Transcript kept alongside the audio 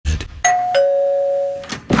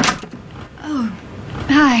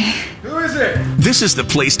Hi. Who is it? This is the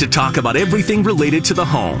place to talk about everything related to the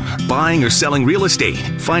home, buying or selling real estate,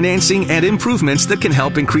 financing, and improvements that can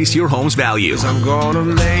help increase your home's value. I'm gonna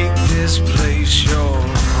make this place your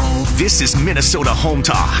home. This is Minnesota Home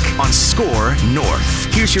Talk on Score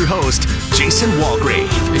North. Here's your host, Jason Walgrave.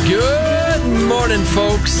 Good morning,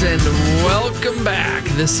 folks, and welcome back.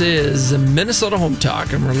 This is Minnesota Home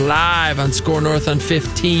Talk, and we're live on Score North on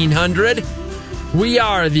 1500. We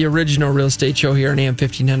are the original real estate show here on AM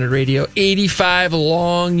 1500 Radio. 85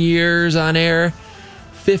 long years on air,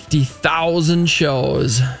 50,000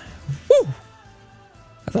 shows. Woo!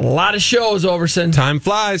 That's a lot of shows, Ouverson. Time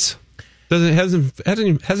flies. Hasn't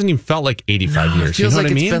even felt like 85 years. It feels you know like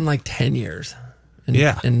what I mean? It's been like 10 years.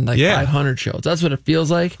 And 500 shows. That's what it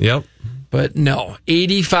feels like. Yep. But no,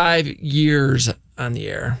 85 years on the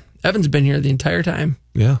air. Evan's been here the entire time.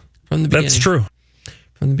 Yeah. From the beginning. That's true.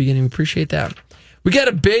 From the beginning. We appreciate that. We got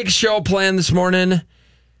a big show planned this morning.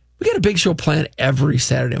 We got a big show planned every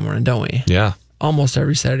Saturday morning, don't we? Yeah. Almost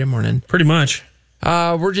every Saturday morning. Pretty much.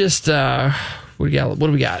 We're just, what do we got?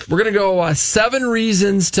 We're going to go 7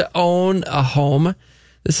 reasons to own a home.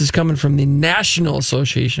 This is coming from the National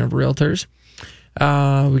Association of Realtors.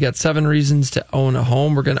 We got 7 reasons to own a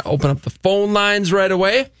home. We're going to open up the phone lines right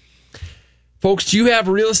away. Folks, do you have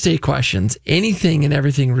real estate questions? Anything and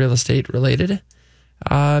everything real estate related?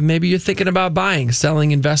 Maybe you're thinking about buying, selling,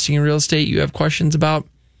 investing in real estate. You have questions about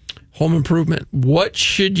home improvement. What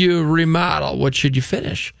should you remodel? What should you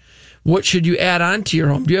finish? What should you add on to your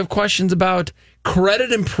home? Do you have questions about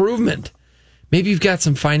credit improvement? Maybe you've got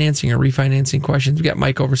some financing or refinancing questions. We got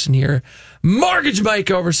Mike Ouverson here. Mortgage Mike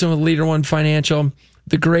Ouverson with Leader One Financial,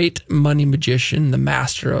 the great money magician, the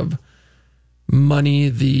master of money,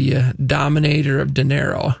 the dominator of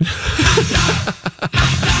dinero.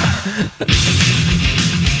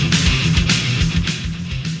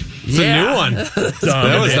 It's a new one.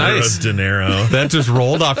 That was nice. Dinero. That just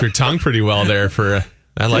rolled off your tongue pretty well there.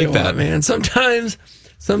 I like that, man. Sometimes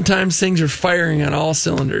things are firing on all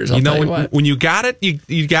cylinders. I'll tell you what. When you got it,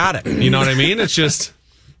 you got it. You know what I mean? It's just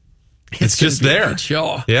there. Good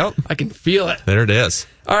show. Yep. I can feel it. There it is.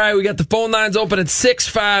 All right, we got the phone lines open at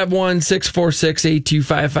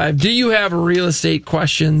 651-646-8255. Do you have real estate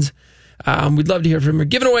questions? We'd love to hear from you. We're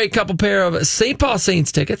giving away a couple pair of St. Paul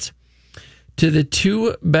Saints tickets to the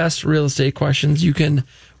 2 best real estate questions. You can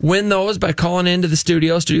win those by calling into the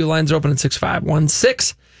studio. Studio lines are open at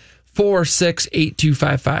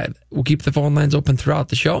 651-646-8255. We'll keep the phone lines open throughout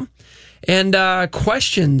the show. And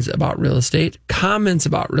questions about real estate, comments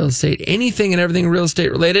about real estate, anything and everything real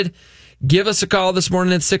estate related, give us a call this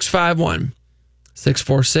morning at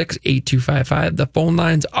 651-646-8255. The phone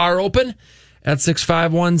lines are open at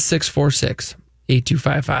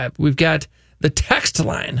 651-646-8255. We've got the text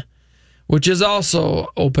line, which is also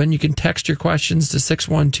open. You can text your questions to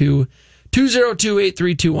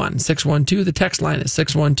 612-202-8321. 612, the text line is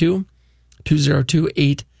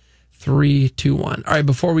 612-202-8321. All right,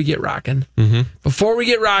 before we get rocking,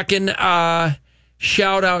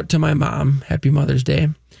 shout out to my mom. Happy Mother's Day.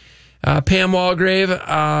 Pam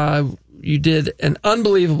Walgrave, you did an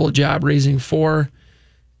unbelievable job raising 4,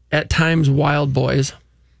 at times, wild boys.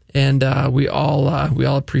 And we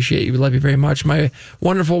all appreciate you. We love you very much. My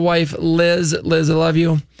wonderful wife, Liz, I love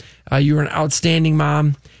you. You were an outstanding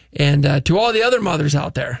mom. And to all the other mothers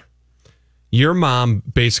out there. Your mom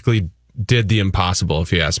basically did the impossible,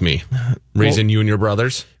 if you ask me, raising you and your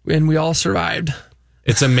brothers. And we all survived.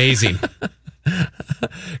 It's amazing.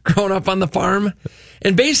 Growing up on the farm.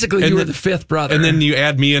 And basically, you were the 5th brother. And then you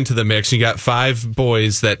add me into the mix. You got 5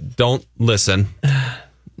 boys that don't listen.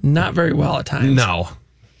 Not very well at times. No.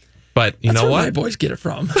 But you know what? That's where my boys get it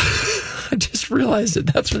from. I just realized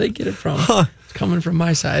it. That's where they get it from. It's coming from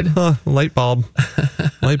my side. Light bulb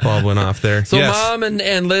went off there. So, yes. Mom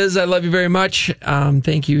and Liz, I love you very much.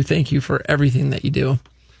 Thank you for everything that you do.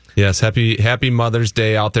 Yes, happy Mother's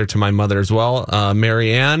Day out there to my mother as well,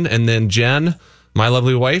 Mary Ann, and then Jen, my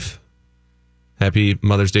lovely wife. Happy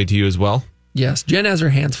Mother's Day to you as well. Yes, Jen has her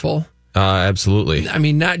hands full. Absolutely. I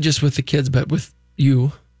mean, not just with the kids, but with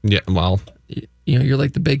you. Yeah, well, you know, you're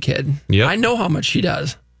like the big kid. Yeah, I know how much she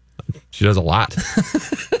does. She does a lot.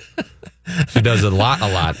 She does a lot.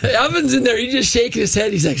 Evan's in there. He just shaking his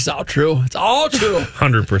head. He's like, "It's all true. It's all true."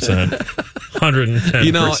 100%, 110%.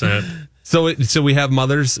 You know, so we have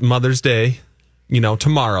Mother's Day,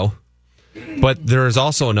 tomorrow, but there is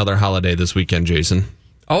also another holiday this weekend, Jason.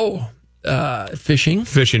 Oh, fishing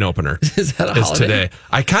opener. Is that a holiday? Today.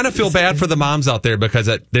 I kind of feel bad for the moms out there because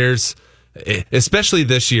there's, especially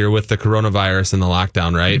this year with the coronavirus and the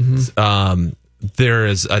lockdown, right? Mm-hmm. There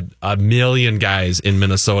is a million guys in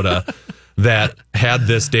Minnesota that had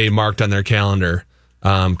this day marked on their calendar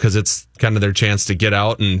because it's kind of their chance to get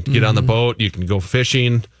out and get on the boat. You can go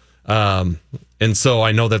fishing. And so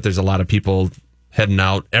I know that there's a lot of people heading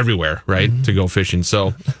out everywhere, right, to go fishing.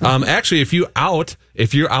 So actually, if you're out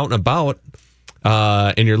and about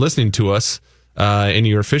and you're listening to us and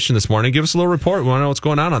you're fishing this morning, give us a little report. We want to know what's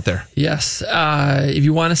going on out there. Yes. If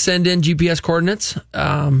you want to send in GPS coordinates,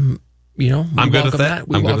 I'm good with that.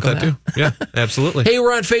 I'm good with that too. Yeah, absolutely. Hey,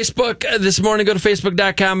 we're on Facebook this morning. Go to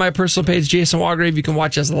facebook.com, my personal page, Jason Walgrave. You can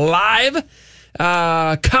watch us live.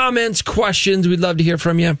 Comments, questions, we'd love to hear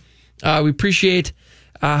from you. We appreciate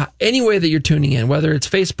any way that you're tuning in, whether it's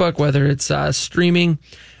Facebook, whether it's streaming,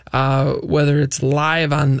 whether it's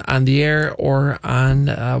live on the air or on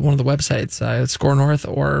one of the websites, Score North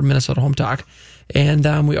or Minnesota Home Talk.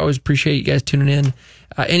 And we always appreciate you guys tuning in.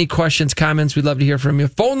 Any questions, comments, we'd love to hear from you.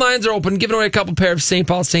 Phone lines are open. Giving away a couple pair of St.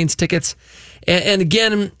 Paul Saints tickets. And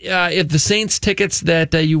again, if the Saints tickets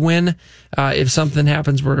that you win, if something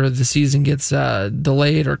happens where the season gets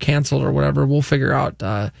delayed or canceled or whatever, we'll figure out.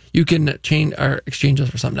 You can change or exchange those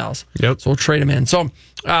for something else. Yep. So we'll trade them in. So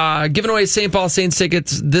giving away St. Paul Saints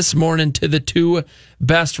tickets this morning to the two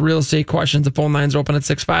best real estate questions. The phone lines are open at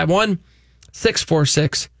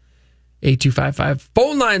 651-646-8255.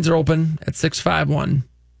 Phone lines are open at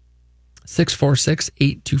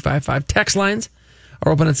 651-646-8255. Text lines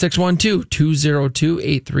are open at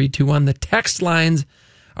 612-202-8321. The text lines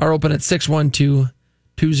are open at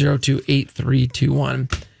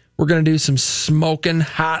 612-202-8321. We're going to do some smoking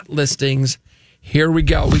hot listings. Here we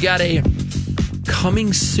go. We got a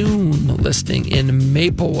coming soon listing in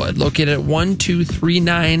Maplewood, located at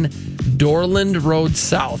 1239 Dorland Road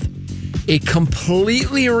South. A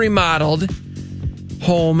completely remodeled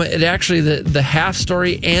home. It actually, the half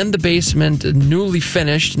story and the basement newly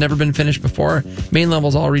finished, never been finished before. Main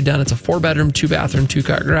level's all redone. It's a 4-bedroom, 2-bathroom,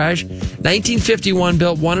 2-car garage. 1951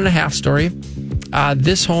 built, 1.5 story.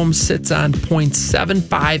 This home sits on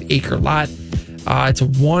 0.75 acre lot. It's a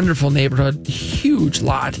wonderful neighborhood, huge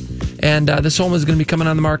lot. And this home is going to be coming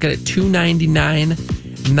on the market at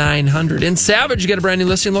 $299,900. In Savage, you get a brand new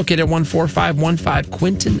listing located at 14515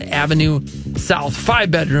 Quinton Avenue South.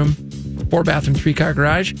 5-bedroom, 4-bathroom, 3-car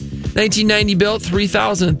garage. 1990 built,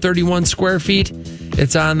 3,031 square feet.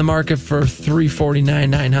 It's on the market for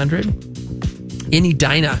 $349,900. In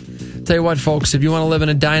Edina, tell you what, folks, if you want to live in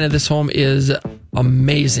Edina, this home is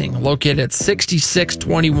amazing. Located at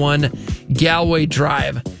 6621 Galway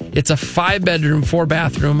Drive. It's a 5-bedroom,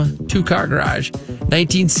 4-bathroom, 2-car garage.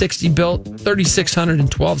 1960 built,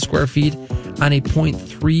 3,612 square feet on a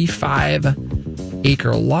 0.35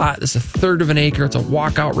 acre lot. This is a third of an acre. It's a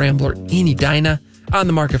walkout rambler in Edina, on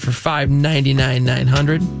the market for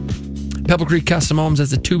 $599,900. Pebble Creek Custom Homes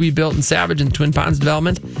has a to-be-built in Savage and Twin Ponds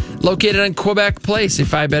development, located on Quebec Place, a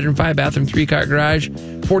 5-bedroom, 5-bathroom, 3-car garage,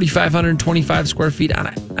 4,525 square feet on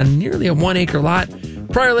a nearly a 1-acre lot.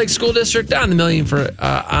 Prior Lake School District on the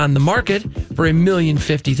on the market for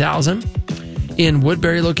 $1,050,000. In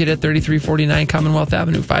Woodbury, located at 3349 Commonwealth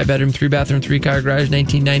Avenue, 5-bedroom, 3-bathroom, 3-car garage,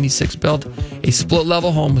 1996 built, a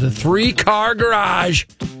split-level home with a 3-car garage,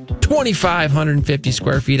 2,550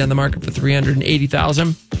 square feet on the market for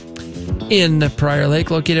 $380,000. In Prior Lake,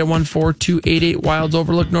 located at 14288 Wilds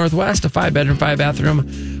Overlook Northwest, a 5-bedroom, 5-bathroom,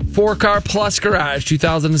 4-car plus garage,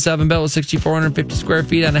 2007 built with 6,450 square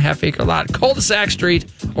feet on a half-acre lot. Cul-de-sac Street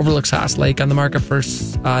overlooks Haas Lake, on the market for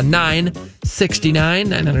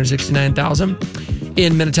 $969,000.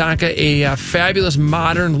 In Minnetonka, a fabulous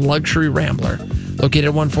modern luxury rambler, located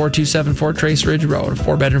at 14274 Trace Ridge Road, a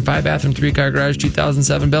 4-bedroom, 5-bathroom, 3-car garage,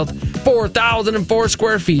 2007 built, 4,004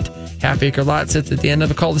 square feet. Half-acre lot sits at the end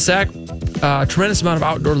of a cul-de-sac. Tremendous amount of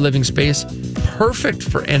outdoor living space, perfect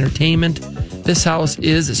for entertainment. This house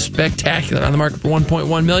is spectacular. On the market for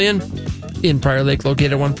 $1.1 million. In Prior Lake,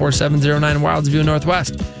 located at 14709 Wildsview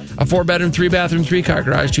Northwest. A 4-bedroom, 3-bathroom, 3-car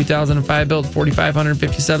garage, 2005 built,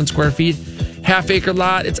 4,557 square feet. Half-acre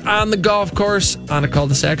lot. It's on the golf course on a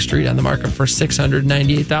cul-de-sac street, on the market for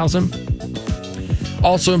 $698,000.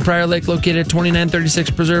 Also in Prior Lake, located at 2936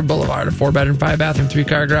 Preserve Boulevard. A 4-bedroom, 5-bathroom,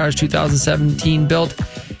 3-car garage, 2017 built.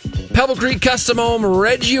 Pebble Creek Custom Home,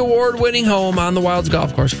 Reggie Award-winning home on the Wilds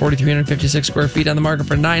Golf Course, 4,356 square feet, on the market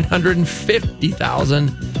for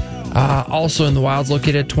 $950,000. Also in the Wilds,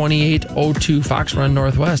 located at 2802 Fox Run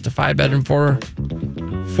Northwest, a 5-bedroom,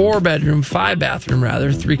 4-bedroom, 5-bathroom,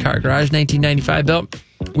 3-car garage, 1995 built.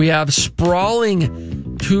 We have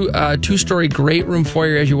sprawling two-story great room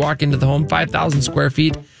foyer as you walk into the home, 5,000 square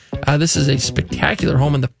feet. This is a spectacular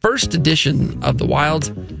home in the first edition of the Wilds,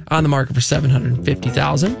 on the market for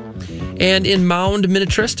 $750,000. And in Mound,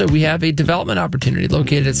 Minnetrista, we have a development opportunity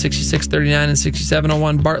located at 6639 and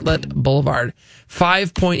 6701 Bartlett Boulevard,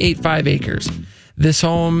 5.85 acres. This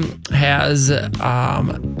home has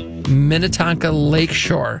Minnetonka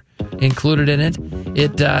Lakeshore included in it.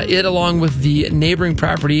 It along with the neighboring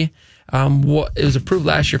property, it was approved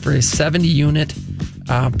last year for a 70-unit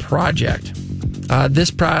project.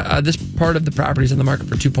 This part of the property is on the market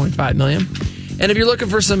for $2.5 million. And if you're looking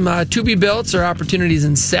for some to-be-builts or opportunities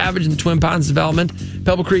in Savage and the Twin Ponds development,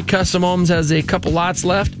 Pebble Creek Custom Homes has a couple lots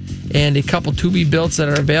left and a couple to-be-builts that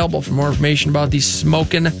are available. For more information about these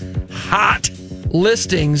smoking hot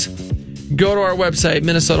listings, go to our website,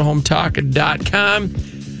 minnesotahometalk.com.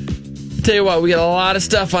 Tell you what, we got a lot of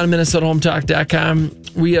stuff on minnesotahometalk.com.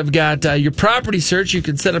 We have got your property search. You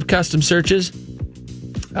can set up custom searches.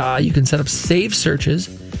 You can set up save searches.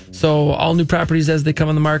 So all new properties as they come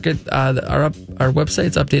on the market, our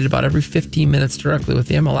website's updated about every 15 minutes directly with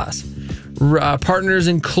the MLS. Partners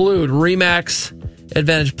include Remax,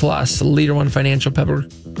 Advantage Plus, Leader One Financial, Pebble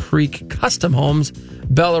Creek Custom Homes,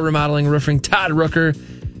 Bella Remodeling, Roofing, Todd Rooker,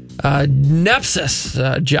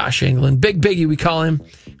 Nepsis, Josh England, Big Biggie we call him,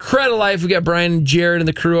 Credit Life, we got Brian and Jared and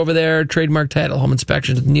the crew over there, Trademark Title, Home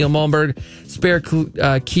Inspections with Neil Mullenberg, Spare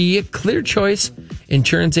Key, Clear Choice,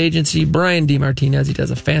 Insurance Agency, Brian D. Martinez, he does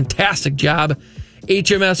a fantastic job,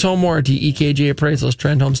 HMS Home Warranty, EKJ Appraisals,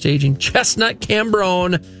 Trend Home Staging, Chestnut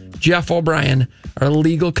Cambrone, Jeff O'Brien, our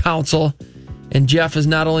legal counsel, and Jeff is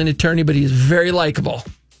not only an attorney, but he is very likable.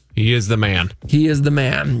 He is the man. He is the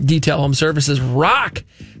man. Detail Home Services, Rock.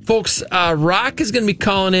 Folks, Rock is going to be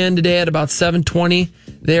calling in today at about 7:20.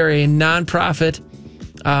 They're a nonprofit.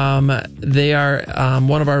 They are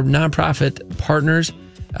one of our nonprofit partners.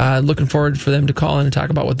 Looking forward for them to call in and talk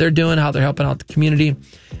about what they're doing, how they're helping out the community.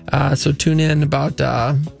 So tune in about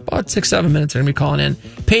 6-7 minutes. They're going to be calling in.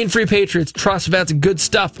 Pain-Free Patriots, Trust Vets, Good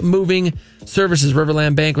Stuff, Moving Services,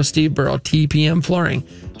 Riverland Bank with Steve Burrow, TPM Flooring,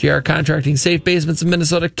 JR Contracting, Safe Basements of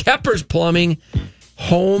Minnesota, Keppers Plumbing,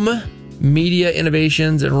 Home Media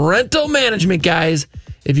Innovations, and Rental Management, guys.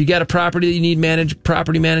 If you got a property that you need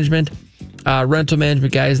property management, rental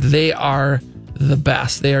management guys, they are the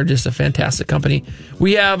best. They are just a fantastic company.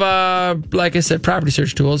 We have, like I said, property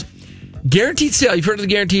search tools. Guaranteed sale. You've heard of the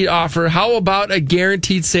guaranteed offer. How about a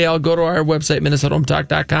guaranteed sale? Go to our website,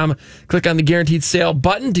 minnesotahometalk.com. Click on the guaranteed sale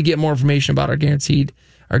button to get more information about our guaranteed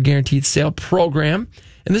sale program.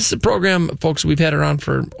 And this is a program, folks, we've had around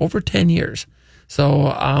for over 10 years.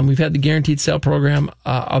 So we've had the guaranteed sale program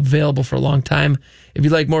available for a long time. If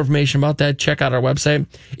you'd like more information about that, check out our website.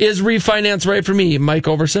 Is refinance right for me? Mike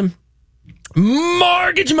Ouverson.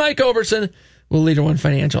 Mortgage Mike Ouverson will Leader One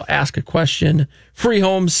Financial. Ask a question, free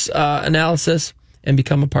homes analysis, and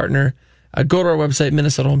become a partner. Go to our website,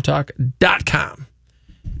 minnesotahometalk.com.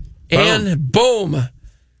 And boom.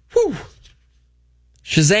 Whew.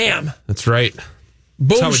 Shazam. That's right. Boom,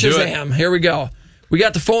 That's how we do it. Shazam. Here we go. We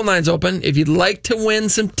got the phone lines open. If you'd like to win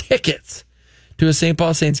some tickets to a St.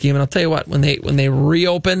 Paul Saints game, and I'll tell you what, when they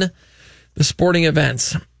reopen the sporting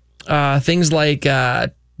events, things like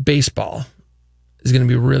baseball is going to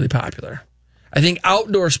be really popular. I think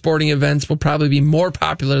outdoor sporting events will probably be more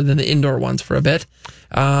popular than the indoor ones for a bit.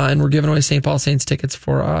 And we're giving away St. Paul Saints tickets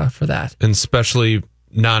for that. And especially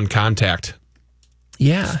non-contact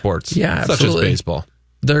sports. Yeah, such absolutely. as baseball.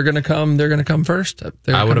 They're going to come first.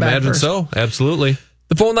 I would imagine so. Absolutely.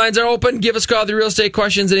 The phone lines are open. Give us a call with your real estate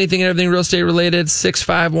questions, anything and everything real estate related.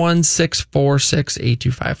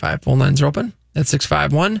 651-646-8255. Phone lines are open at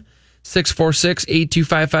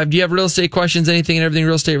 651-646-8255. Do you have real estate questions, anything and everything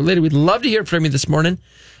real estate related? We'd love to hear from you this morning.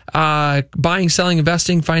 Buying, selling,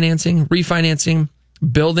 investing, financing, refinancing,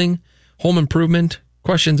 building, home improvement,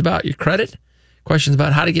 questions about your credit, questions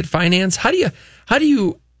about how to get finance. How do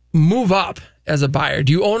you move up as a buyer?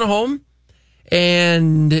 Do you own a home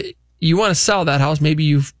and you want to sell that house? Maybe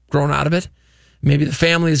you've grown out of it. Maybe the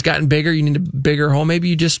family has gotten bigger. You need a bigger home. Maybe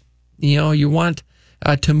you just, you want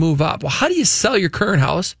to move up. Well, how do you sell your current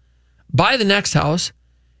house, buy the next house,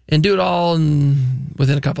 and do it all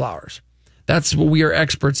within a couple hours? That's what we are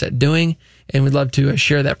experts at doing, and we'd love to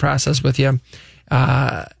share that process with you.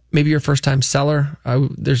 Maybe you're a first-time seller.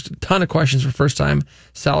 There's a ton of questions for first-time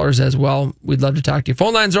sellers as well. We'd love to talk to you.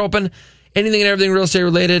 Phone lines are open. Anything and everything real estate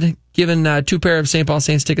related. Giving 2 pair of St. Paul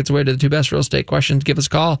Saints tickets away to the 2 best real estate questions. Give us a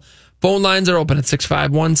call. Phone lines are open at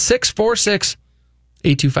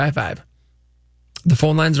 651-646-8255. The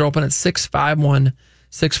phone lines are open at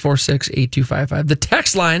 651-646-8255. The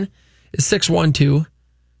text line is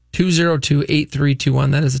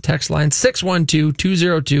 612-202-8321. That is the text line.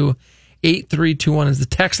 612-202-8321 is the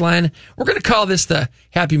text line. We're going to call this the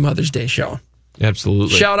Happy Mother's Day show.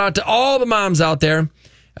 Absolutely. Shout out to all the moms out there.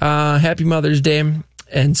 Happy Mother's Day.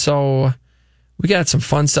 And so we got some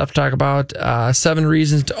fun stuff to talk about. 7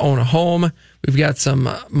 reasons to own a home. We've got some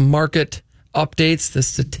market updates, the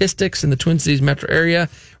statistics in the Twin Cities metro area.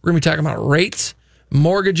 We're going to be talking about rates,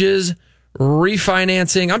 mortgages,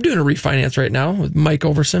 refinancing. I'm doing a refinance right now with Mike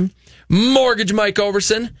Ouverson, Mortgage Mike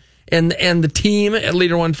Ouverson, and the team at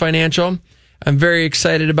Leader One Financial. I'm very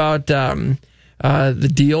excited about the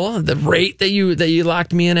deal, the rate that you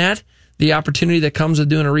locked me in at, the opportunity that comes with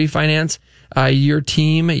doing a refinance.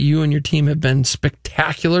 You and your team have been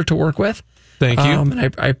spectacular to work with. Thank you.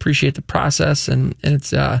 And I appreciate the process, and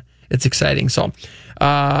it's exciting. So,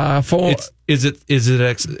 is it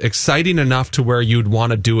exciting enough to where you'd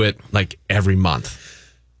want to do it like every month?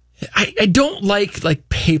 I don't like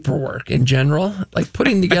paperwork in general, like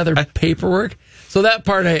putting together paperwork. So that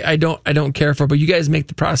part I don't care for. But you guys make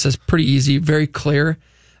the process pretty easy, very clear.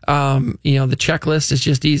 The checklist is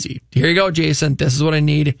just easy. Here you go, Jason. This is what I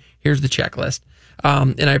need. Here's the checklist.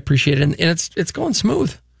 And I appreciate it. And it's going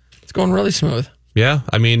smooth. It's going really smooth. Yeah.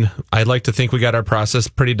 I mean, I'd like to think we got our process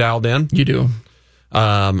pretty dialed in. You do.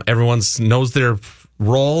 Everyone knows their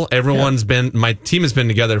role. My team has been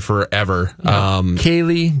together forever.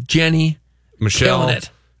 Kaylee, Jenny, Michelle, killing it.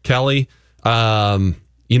 Kelly. I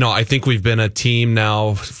think we've been a team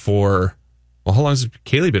now for, well, how long has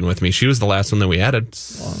Kaylee been with me? She was the last one that we added.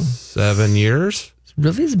 7 years.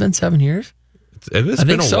 Really? Has it been 7 years? It's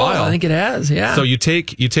been a while. I think it has. Yeah. So you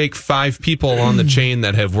take 5 people on the chain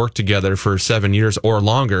that have worked together for 7 years or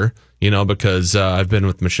longer, because I've been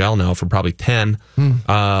with Michelle now for probably 10.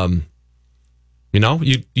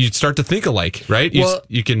 You start to think alike, right?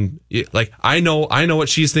 I know what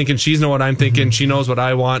she's thinking. She knows what I'm thinking. She knows what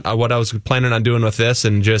I want, what I was planning on doing with this,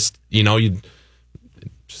 and just, it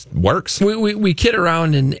just works. We kid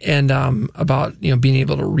around and about, being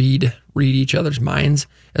able to read each other's minds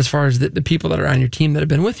as far as the people that are on your team that have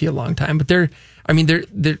been with you a long time. But there's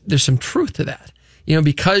some truth to that,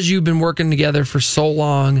 because you've been working together for so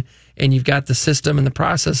long and you've got the system and the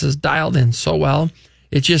processes dialed in so well.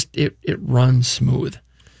 It runs smooth,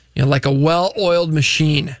 like a well-oiled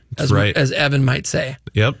machine, as Evan might say.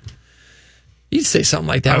 Yep. You'd say something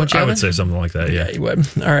like that, wouldn't you, I Evan? would say something like that, yeah. Yeah, you would.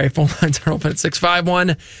 All right, phone lines are open at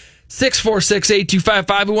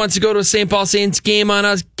 651-646-8255. Who wants to go to a St. Paul Saints game on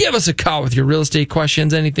us? Give us a call with your real estate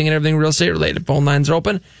questions, anything and everything real estate related. Phone lines are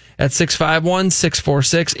open at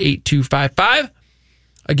 651-646-8255.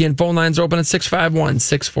 Again, phone lines are open at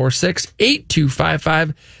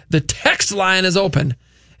 651-646-8255. The text line is open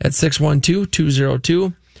at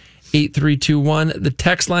 612-202-8321. The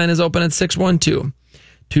text line is open at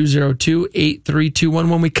 612-202-8321.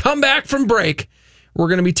 When we come back from break, we're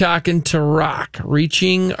going to be talking to Rock,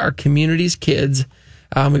 reaching our community's kids.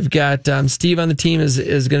 We've got Steve on the team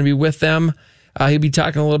is going to be with them. He'll be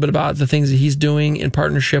talking a little bit about the things that he's doing in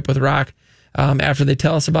partnership with Rock. After they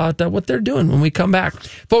tell us about what they're doing when we come back.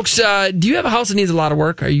 Folks, do you have a house that needs a lot of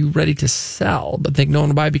work? Are you ready to sell but think no one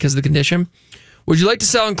will buy because of the condition? Would you like to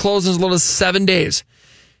sell and close in as little as 7 days?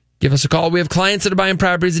 Give us a call. We have clients that are buying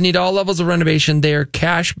properties that need all levels of renovation. They are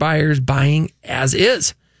cash buyers buying as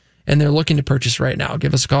is, and they're looking to purchase right now.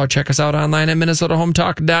 Give us a call. Check us out online at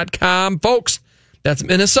MinnesotaHometalk.com. Folks, that's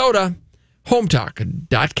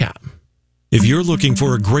MinnesotaHometalk.com. If you're looking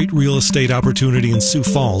for a great real estate opportunity in Sioux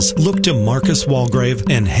Falls, look to Marcus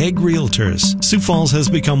Walgrave and Hague Realtors. Sioux Falls has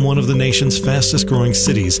become one of the nation's fastest growing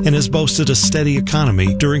cities and has boasted a steady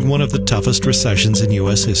economy during one of the toughest recessions in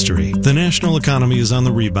U.S. history. The national economy is on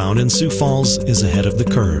the rebound and Sioux Falls is ahead of the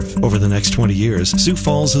curve. Over the next 20 years, Sioux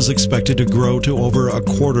Falls is expected to grow to over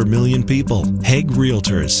 250,000 people. Hague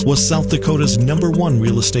Realtors was South Dakota's #1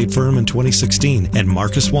 real estate firm in 2016, and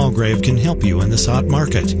Marcus Walgrave can help you in this hot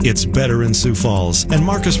market. It's better in Sioux Falls, and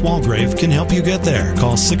Marcus Walgrave can help you get there.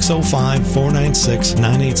 Call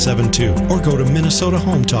 605-496-9872 or go to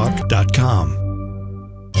MinnesotaHometalk.com.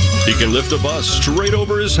 He can lift a bus straight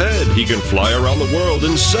over his head. He can fly around the world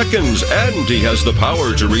in seconds, and he has the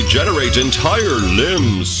power to regenerate entire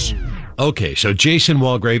limbs. Okay, so Jason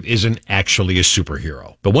Walgrave isn't actually a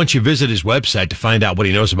superhero. But once you visit his website to find out what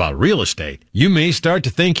he knows about real estate, you may start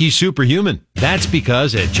to think he's superhuman. That's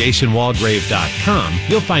because at jasonwalgrave.com,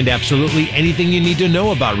 you'll find absolutely anything you need to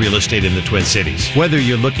know about real estate in the Twin Cities. Whether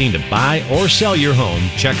you're looking to buy or sell your home,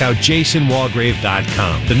 check out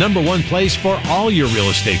jasonwalgrave.com, the #1 place for all your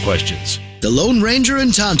real estate questions. The Lone Ranger and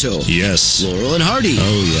Tonto. Yes. Laurel and Hardy.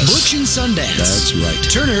 Oh, yes. Butch and Sundance. That's right.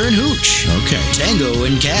 Turner and Hooch. Okay. Tango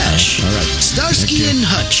and Cash. All right. Starsky and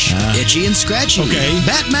Hutch. Itchy and Scratchy. Okay.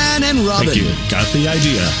 Batman and Robin. Thank you. Got the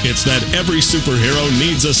idea. It's that every superhero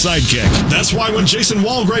needs a sidekick. That's why when Jason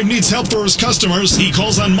Walgrave needs help for his customers, he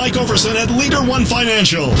calls on Mike Ouverson at Leader One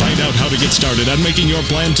Financial. Find out how to get started on making your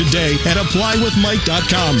plan today at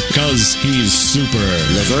applywithmike.com, because he's super.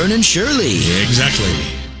 Laverne and Shirley.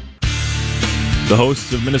 Exactly. The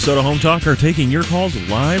hosts of Minnesota Home Talk are taking your calls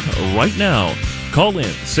live right now. Call in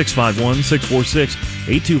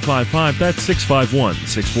 651-646-8255. That's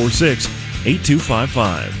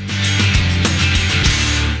 651-646-8255.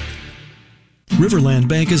 Riverland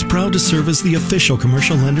Bank is proud to serve as the official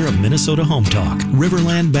commercial lender of Minnesota Home Talk.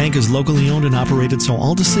 Riverland Bank is locally owned and operated, so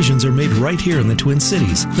all decisions are made right here in the Twin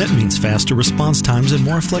Cities. That means faster response times and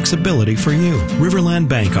more flexibility for you. Riverland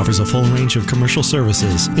Bank offers a full range of commercial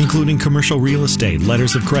services, including commercial real estate,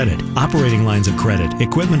 letters of credit, operating lines of credit,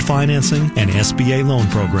 equipment financing, and SBA loan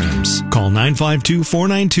programs. Call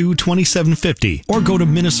 952-492-2750 or go to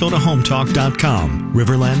minnesotahometalk.com.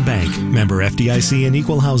 Riverland Bank, member FDIC and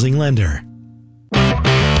equal housing lender.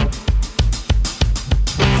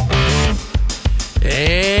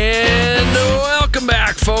 And welcome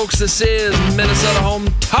back, folks. This is Minnesota Home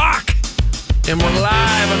Talk, and we're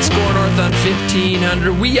live on Score North on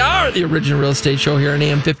 1500. We are the original real estate show here on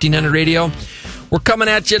AM 1500 Radio. We're coming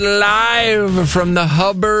at you live from the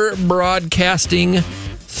Hubbard Broadcasting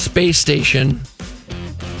Space Station.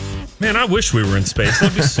 Man, I wish we were in space.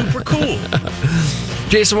 That'd be super cool.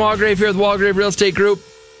 Jason Walgrave here with Walgrave Real Estate Group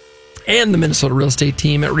and the Minnesota real estate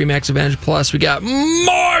team at RE/MAX Advantage Plus. We got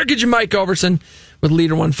Mortgage and Mike Ouverson with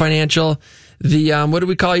Leader One Financial. The what do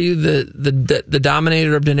we call you? The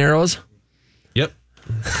dominator of dineros? Yep.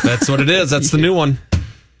 That's what it is. That's the new one.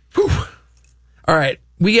 Whew. All right.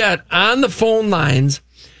 We got on the phone lines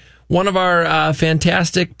one of our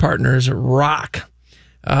fantastic partners, Rock.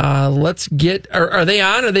 Let's get are they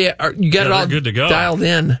on? You got it all good to go. Dialed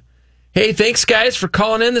in. Hey, thanks guys for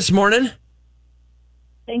calling in this morning.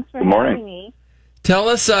 Thanks for having me. Tell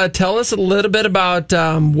us a little bit about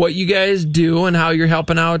what you guys do and how you're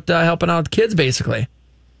helping out kids, basically.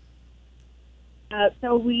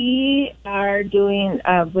 So we are doing.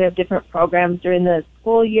 We have different programs during the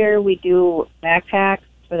school year. We do backpacks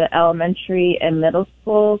for the elementary and middle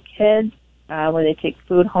school kids, where they take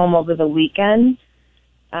food home over the weekend.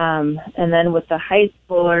 And then with the high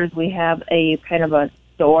schoolers, we have a kind of a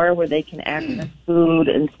store where they can access food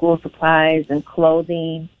and school supplies and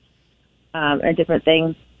clothing. And different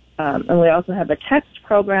things. And we also have a text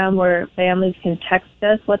program where families can text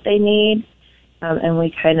us what they need, and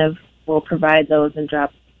we kind of will provide those and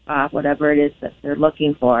drop off whatever it is that they're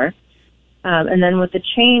looking for. And then with the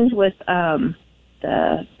change with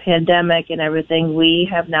the pandemic and everything, we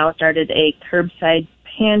have now started a curbside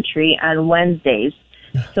pantry on Wednesdays.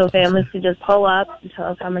 So families can just pull up and tell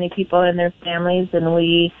us how many people are in their families, and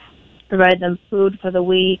we provide them food for the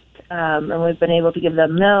week. And we've been able to give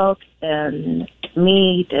them milk and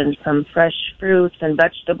meat and some fresh fruits and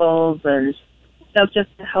vegetables and stuff just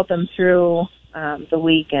to help them through the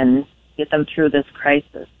week and get them through this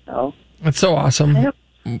crisis. So that's so awesome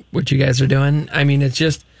what you guys are doing. I mean, it's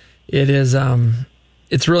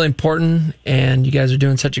really important, and you guys are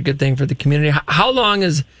doing such a good thing for the community. How long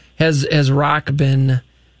has Rock been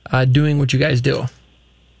doing what you guys do?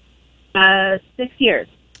 6 years.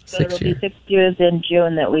 So it'll be 6 years in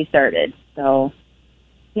June that we started. So,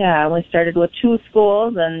 yeah, we started with 2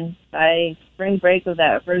 schools, and by spring break of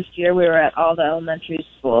that first year, we were at all the elementary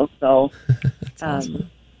schools. So, awesome.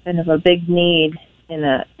 Kind of a big need in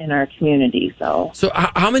our community. So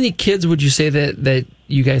how many kids would you say that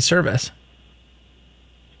you guys service?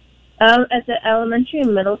 At the elementary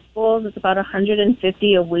and middle schools, it's about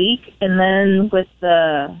 150 a week, and then with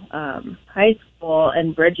the high school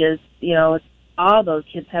and Bridges, it's all those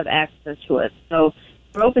kids have access to it. So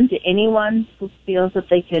we're open to anyone who feels that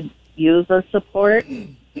they could use the support.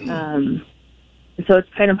 So it's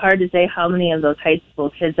kind of hard to say how many of those high school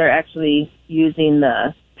kids are actually using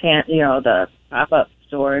the pop-up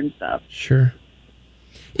store and stuff. Sure.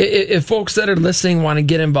 If folks that are listening want to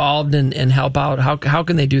get involved and help out, how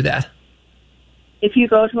can they do that? If you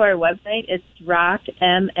go to our website, it's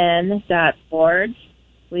rockmn.org.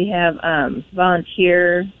 We have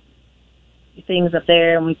volunteer things up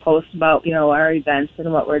there, and we post about our events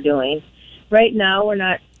and what we're doing. Right now, we're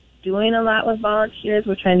not doing a lot with volunteers.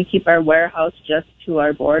 We're trying to keep our warehouse just to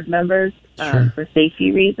our board members for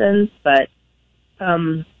safety reasons. But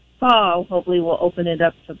fall, hopefully, we'll open it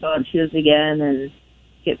up to volunteers again and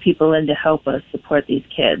get people in to help us support these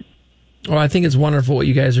kids. Well, I think it's wonderful what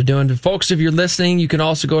you guys are doing. Folks, if you're listening, you can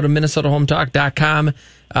also go to minnesotahometalk.com.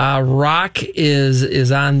 Rock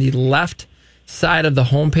is on the left side of the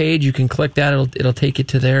homepage. You can click that. It'll take you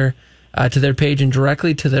to their page and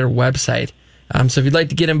directly to their website. So if you'd like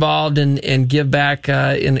to get involved and give back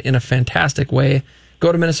in a fantastic way,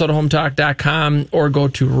 go to minnesotahometalk.com or go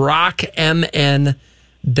to rockmn.org.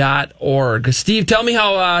 Steve, tell me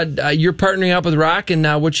how you're partnering up with Rock and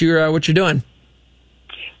what you're doing.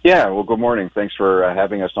 Yeah, well, good morning. Thanks for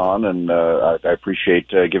having us on, and I appreciate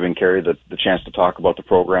giving Carrie the chance to talk about the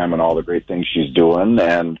program and all the great things she's doing.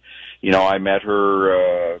 And, I met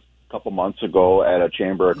her a couple months ago at a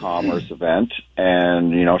Chamber of Commerce event,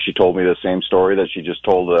 and, she told me the same story that she just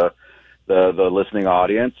told the listening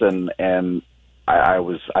audience, and I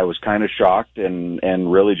was kind of shocked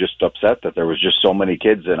and really just upset that there was just so many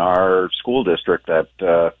kids in our school district that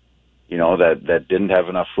that didn't have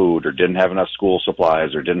enough food or didn't have enough school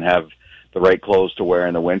supplies or didn't have the right clothes to wear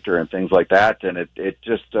in the winter and things like that. And it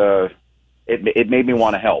just it made me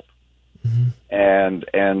want to help. Mm-hmm.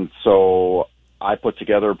 And so I put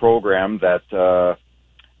together a program that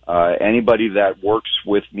anybody that works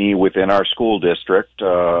with me within our school district,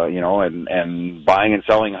 and buying and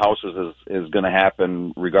selling houses is going to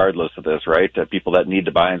happen regardless of this, right? People that need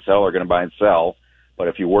to buy and sell are going to buy and sell. But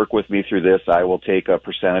if you work with me through this, I will take a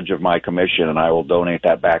percentage of my commission and I will donate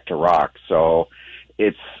that back to Rock. So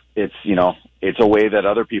it's a way that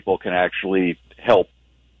other people can actually help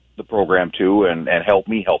the program too, and help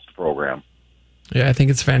me help the program. Yeah, I think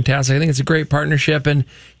it's fantastic. I think it's a great partnership. And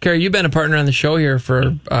Carrie, you've been a partner on the show here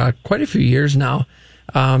for quite a few years now.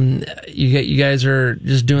 You guys are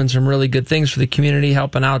just doing some really good things for the community,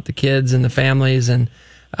 helping out the kids and the families, and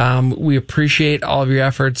we appreciate all of your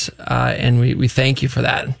efforts, and we thank you for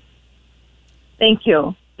that. Thank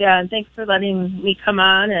you. Yeah, and thanks for letting me come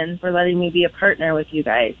on and for letting me be a partner with you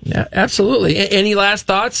guys. Yeah, absolutely. Any last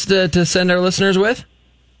thoughts to send our listeners with?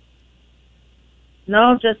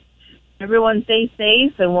 No, just everyone stay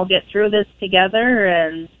safe, and we'll get through this together,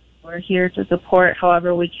 and we're here to support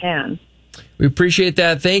however we can. We appreciate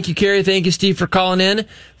that. Thank you, Carrie. Thank you, Steve, for calling in.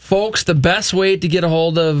 Folks, the best way to get a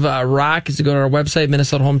hold of Rock is to go to our website,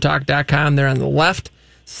 minnesotahometalk.com. They're on the left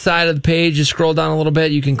side of the page. Just scroll down a little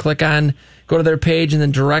bit. You can go to their page and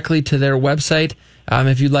then directly to their website.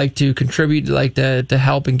 If you'd like to contribute, you'd like to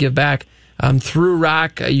help and give back through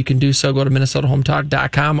Rock, you can do so. Go to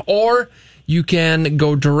minnesotahometalk.com, or you can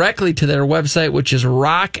go directly to their website, which is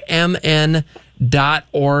rockmn.org.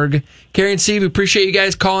 Carrie and Steve, we appreciate you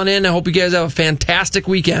guys calling in. I hope you guys have a fantastic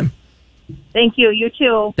weekend. Thank you. You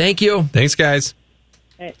too. Thank you. Thanks, guys.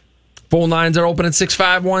 Okay. Phone lines are open at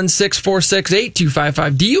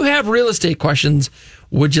 651-646-8255. Do you have real estate questions?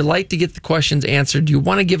 Would you like to get the questions answered? Do you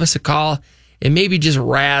want to give us a call and maybe just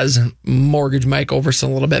razz Mortgage Mike Ouverson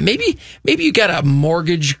a little bit? Maybe you got a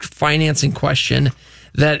mortgage financing question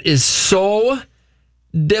that is so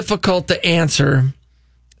difficult to answer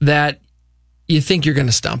that you think you're going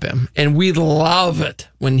to stump him. And we love it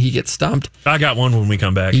when he gets stumped. I got one when we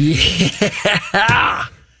come back. Yeah. That's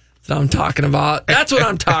what I'm talking about. That's what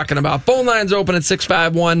I'm talking about. Phone lines are open at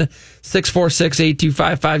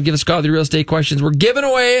 651-646-8255. Give us a call with your real estate questions. We're giving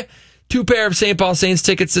away 2 pair of St. Paul Saints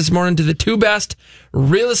tickets this morning to the 2 best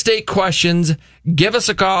real estate questions. Give us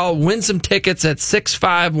a call. Win some tickets at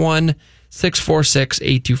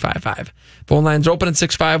 651-646-8255. Phone lines are open at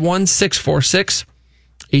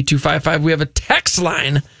 651-646-8255. We have a text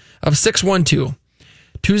line of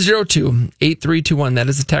 612-202-8321. That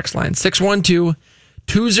is the text line.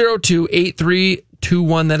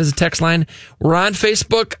 612-202-8321. That is the text line. We're on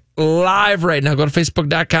Facebook Live right now. Go to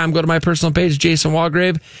facebook.com. Go to my personal page, Jason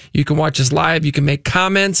Walgrave. You can watch us live. You can make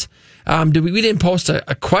comments. We didn't post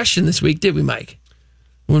a question this week, did we, Mike?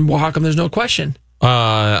 How come there's no question?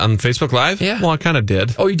 On Facebook Live? Yeah. Well, I kind of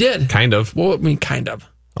did. Oh, you did? Kind of. Well, I mean, kind of.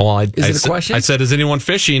 Well, Is it a question? I said, is anyone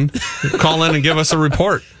fishing? Call in and give us a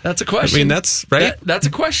report. That's a question. I mean, that's right. That's a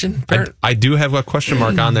question. I do have a question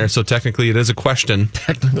mark on there, so technically it is a question.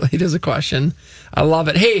 Technically it is a question. I love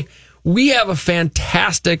it. Hey, we have a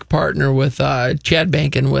fantastic partner with Chad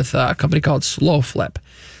Bankin with a company called Slow Flip.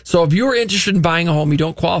 So if you're interested in buying a home, you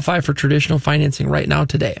don't qualify for traditional financing right now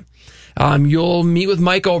today. You'll meet with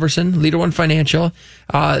Mike Ouverson, Leader One Financial.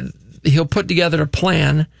 He'll put together a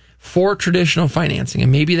plan for traditional financing.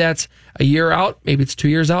 And maybe that's a year out, maybe it's 2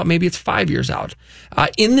 years out, maybe it's 5 years out.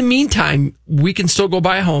 In the meantime, we can still go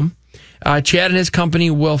buy a home. Chad and his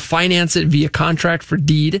company will finance it via contract for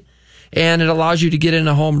deed, and it allows you to get in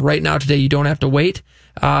a home right now today. You don't have to wait,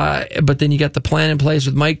 but then you got the plan in place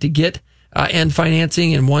with Mike to get end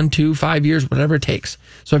financing in 1, 2, 5 years, whatever it takes.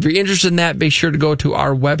 So if you're interested in that, be sure to go to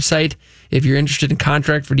our website. If you're interested in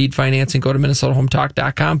contract for deed financing, go to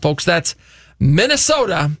minnesotahometalk.com. Folks, that's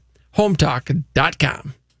minnesotahometalk.com.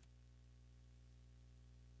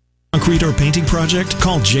 Concrete or painting project?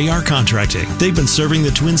 Call JR Contracting. They've been serving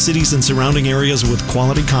the Twin Cities and surrounding areas with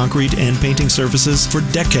quality concrete and painting services for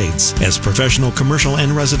decades. As professional commercial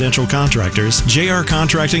and residential contractors, JR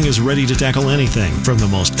Contracting is ready to tackle anything from the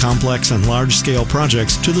most complex and large-scale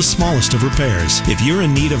projects to the smallest of repairs. If you're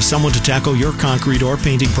in need of someone to tackle your concrete or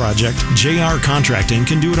painting project, JR Contracting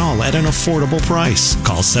can do it all at an affordable price.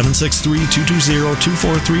 Call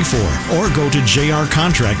 763-220-2434 or go to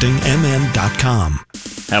jrcontractingmn.com.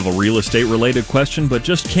 Have a real estate related question but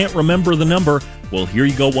just can't remember the number? Well, here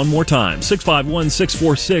you go one more time.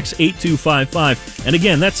 651-646-8255. And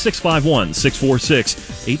again, that's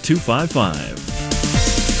 651-646-8255.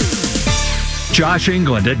 Josh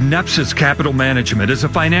England at Nepsis Capital Management is a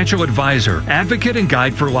financial advisor, advocate, and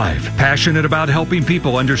guide for life. Passionate about helping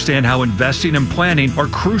people understand how investing and planning are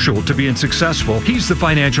crucial to being successful. He's the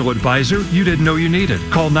financial advisor you didn't know you needed.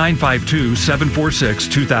 Call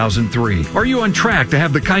 952-746-2003. Are you on track to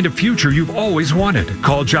have the kind of future you've always wanted?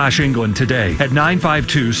 Call Josh England today at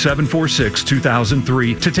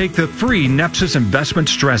 952-746-2003 to take the free Nepsis investment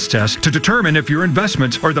stress test to determine if your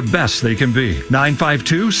investments are the best they can be.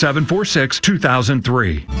 952-746-2003.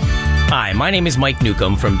 Hi, my name is Mike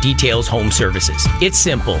Newcomb from Details Home Services. It's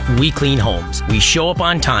simple. We clean homes. We show up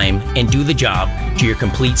on time and do the job to your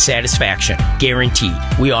complete satisfaction. Guaranteed.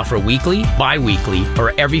 We offer weekly, bi-weekly,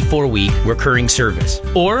 or every 4-week recurring service.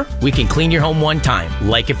 Or we can clean your home one time,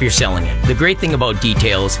 like if you're selling it. The great thing about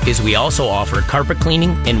Details is we also offer carpet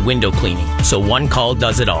cleaning and window cleaning. So one call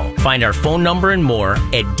does it all. Find our phone number and more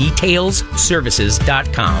at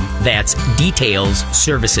detailsservices.com. That's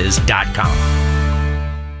detailsservices.com.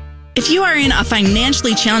 If you are in a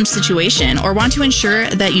financially challenged situation or want to ensure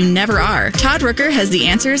that you never are, Todd Rooker has the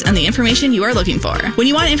answers and the information you are looking for. When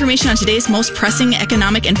you want information on today's most pressing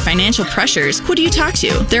economic and financial pressures, who do you talk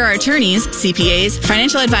to? There are attorneys, CPAs,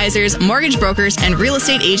 financial advisors, mortgage brokers, and real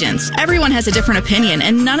estate agents. Everyone has a different opinion,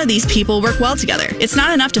 and none of these people work well together. It's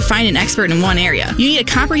not enough to find an expert in one area. You need a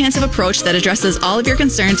comprehensive approach that addresses all of your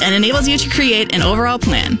concerns and enables you to create an overall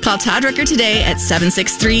plan. Call Todd Rooker today at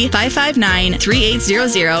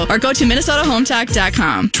 763-559-3800 or go to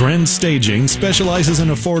MinnesotaHometalk.com. Trend Staging specializes in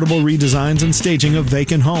affordable redesigns and staging of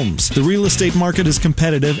vacant homes. The real estate market is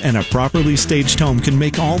competitive, and a properly staged home can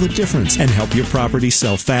make all the difference and help your property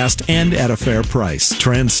sell fast and at a fair price.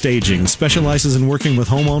 Trend Staging specializes in working with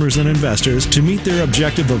homeowners and investors to meet their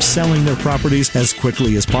objective of selling their properties as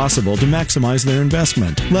quickly as possible to maximize their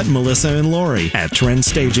investment. Let Melissa and Lori at Trend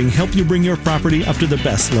Staging help you bring your property up to the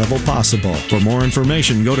best level possible. For more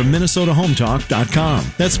information, go to MinnesotaHometalk.com.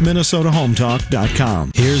 That's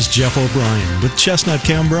MinnesotaHometalk.com. Here's Jeff O'Brien with Chestnut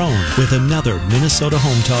Cambrone with another Minnesota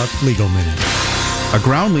Home Talk Legal Minute. A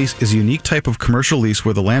ground lease is a unique type of commercial lease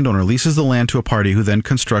where the landowner leases the land to a party who then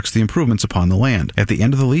constructs the improvements upon the land. At the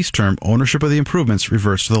end of the lease term, ownership of the improvements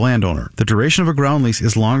reverts to the landowner. The duration of a ground lease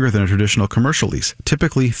is longer than a traditional commercial lease,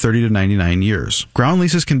 typically 30 to 99 years. Ground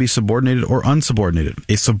leases can be subordinated or unsubordinated.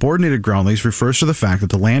 A subordinated ground lease refers to the fact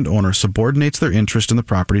that the landowner subordinates their interest in the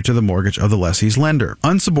property to the mortgage of the lessee's lender.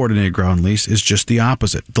 Unsubordinated ground lease is just the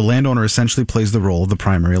opposite. The landowner essentially plays the role of the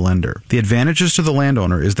primary lender. The advantages to the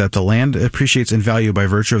landowner is that the land appreciates in value by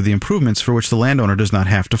virtue of the improvements for which the landowner does not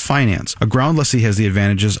have to finance. A ground lessee has the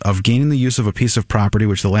advantages of gaining the use of a piece of property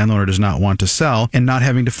which the landowner does not want to sell and not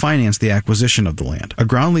having to finance the acquisition of the land. A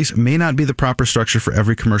ground lease may not be the proper structure for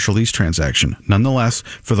every commercial lease transaction. Nonetheless,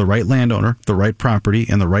 for the right landowner, the right property,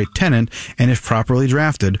 and the right tenant, and if properly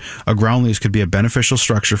drafted, a ground lease could be a beneficial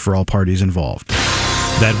structure for all parties involved.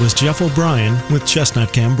 That was Jeff O'Brien with Chestnut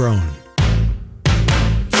Cambrone.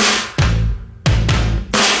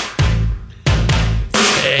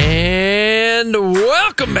 And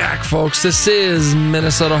welcome back, folks. This is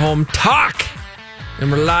Minnesota Home Talk,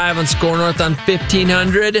 and we're live on Score North on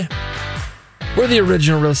 1500. We're the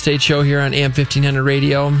original real estate show here on AM 1500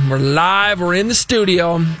 Radio. We're live. We're in the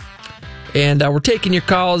studio, and we're taking your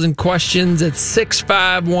calls and questions at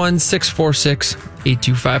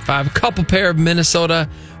 651-646-8255. A couple pair of Minnesota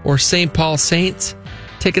or St. Paul Saints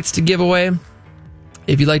tickets to give away.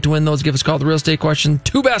 If you'd like to win those, give us a call. The real estate question.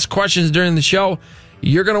 2 best questions during the show.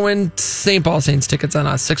 You're going to win St. Paul Saints tickets on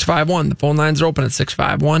us. 651. The phone lines are open at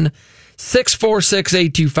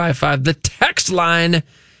 651-646-8255. The text line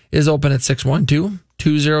is open at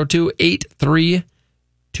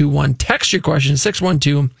 612-202-8321. Text your question,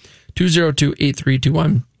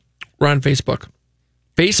 612-202-8321. We're on Facebook.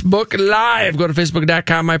 Facebook Live. Go to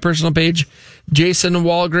Facebook.com, my personal page, Jason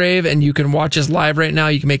Walgrave, and you can watch us live right now.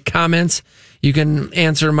 You can make comments. You can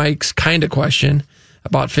answer Mike's kind of question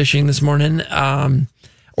about fishing this morning,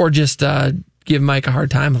 or just give Mike a hard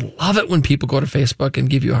time. I love it when people go to Facebook and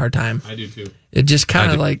give you a hard time. I do too. It just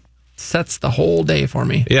kind of like sets the whole day for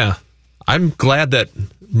me. Yeah. I'm glad that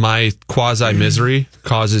my quasi-misery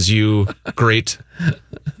causes you great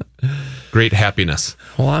happiness.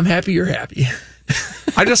 Well, I'm happy you're happy.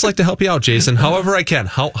 I just like to help you out, Jason, however I can.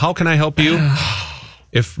 How can I help you?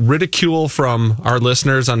 If ridicule from our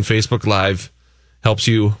listeners on Facebook Live helps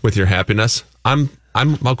you with your happiness, I'm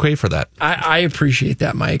okay for that. I appreciate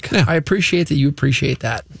that, Mike. Yeah. I appreciate that you appreciate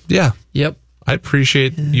that. Yeah. Yep. I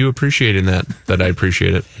appreciate you appreciating that I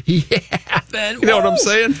appreciate it. Yeah, man. You know what I'm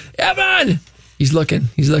saying? Yeah, man. He's looking.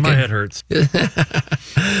 My head hurts.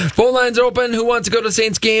 Phone lines are open. Who wants to go to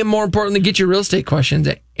Saints game? More importantly, get your real estate questions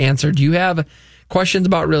answered. Do you have questions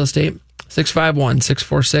about real estate?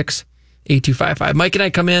 651-646-8255. Mike and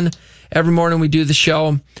I come in every morning. We do the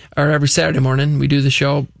show, or every Saturday morning we do the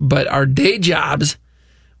show. But our day jobs,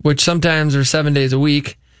 which sometimes are 7 days a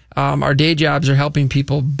week, our day jobs are helping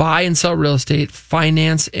people buy and sell real estate,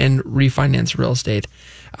 finance and refinance real estate.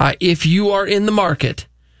 If you are in the market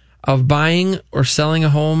of buying or selling a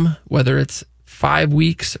home, whether it's 5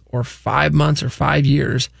 weeks or 5 months or 5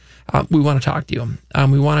 years, we want to talk to you.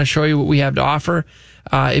 We want to show you what we have to offer.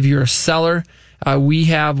 If you're a seller, we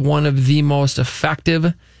have one of the most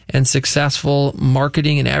effective and successful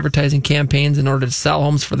marketing and advertising campaigns in order to sell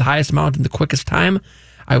homes for the highest amount in the quickest time.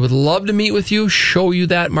 I would love to meet with you, show you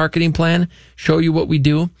that marketing plan, show you what we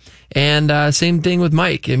do. And same thing with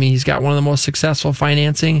Mike. I mean, he's got one of the most successful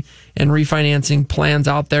financing and refinancing plans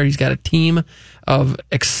out there. He's got a team of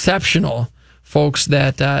exceptional folks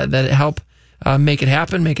that help make it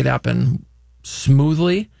happen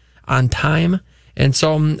smoothly, on time. And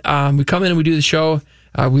so we come in and we do the show.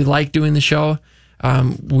 We like doing the show.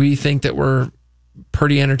 We think that we're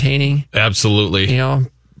pretty entertaining. Absolutely. You know,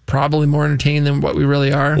 probably more entertaining than what we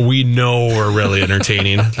really are. We know we're really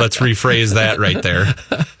entertaining. Let's rephrase that right there.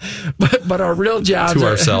 But our real jobs to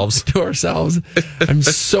ourselves. I'm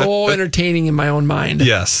so entertaining in my own mind.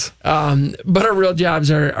 Yes. But our real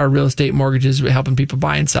jobs are real estate mortgages, helping people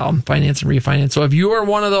buy and sell, finance and refinance. So if you are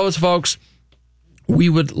one of those folks, we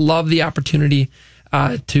would love the opportunity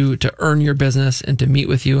to earn your business and to meet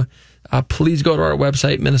with you. Please go to our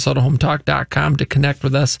website, minnesotahometalk.com, to connect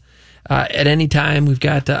with us at any time. We've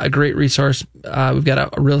got a great resource. We've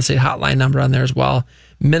got a real estate hotline number on there as well.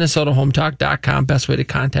 minnesotahometalk.com, best way to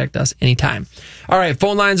contact us anytime. All right,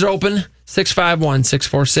 phone lines are open,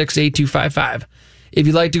 651-646-8255. If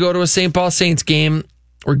you'd like to go to a St. Paul Saints game,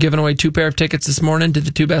 we're giving away 2 pair of tickets this morning to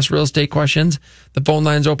the 2 best real estate questions. The phone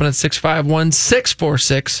line's open at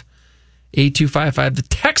 651-646-8255. The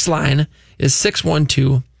text line is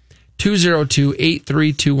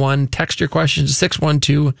 612-202-8321. Text your questions to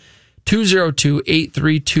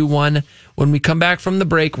 612-202-8321. When we come back from the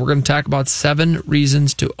break, we're going to talk about 7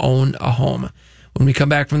 reasons to own a home. When we come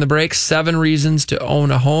back from the break, 7 reasons to own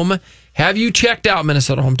a home. Have you checked out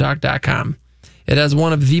MinnesotaHometalk.com? It has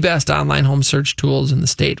one of the best online home search tools in the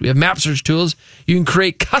state. We have map search tools. You can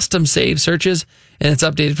create custom save searches, and it's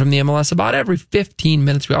updated from the MLS about every 15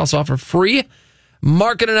 minutes. We also offer free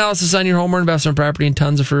market analysis on your home or investment property and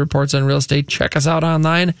tons of free reports on real estate. Check us out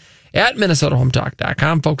online at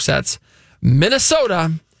MinnesotaHometalk.com. Folks, that's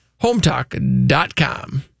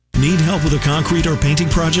MinnesotaHometalk.com. Need help with a concrete or painting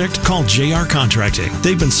project? Call JR Contracting.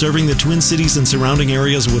 They've been serving the Twin Cities and surrounding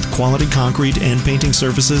areas with quality concrete and painting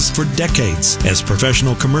services for decades. As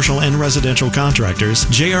professional commercial and residential contractors,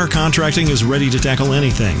 JR Contracting is ready to tackle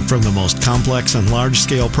anything from the most complex and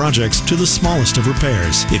large-scale projects to the smallest of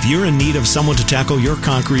repairs. If you're in need of someone to tackle your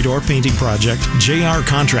concrete or painting project, JR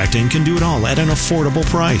Contracting can do it all at an affordable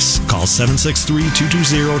price. Call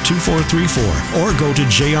 763-220-2434 or go to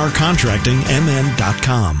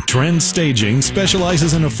jrcontractingmn.com. Trend Staging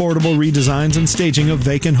specializes in affordable redesigns and staging of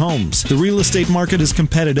vacant homes. The real estate market is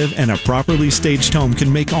competitive, and a properly staged home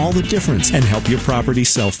can make all the difference and help your property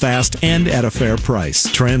sell fast and at a fair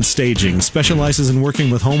price. Trend Staging specializes in working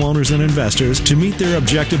with homeowners and investors to meet their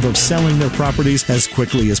objective of selling their properties as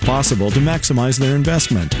quickly as possible to maximize their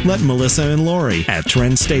investment. Let Melissa and Lori at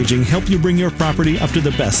Trend Staging help you bring your property up to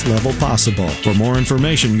the best level possible. For more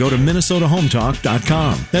information, go to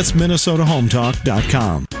MinnesotaHometalk.com. That's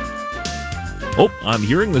MinnesotaHometalk.com. Oh, I'm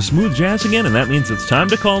hearing the smooth jazz again, and that means it's time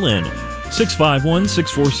to call in.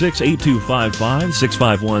 651-646-8255,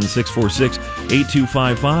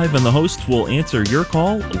 651-646-8255, and the hosts will answer your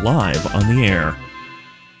call live on the air.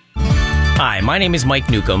 Hi, my name is Mike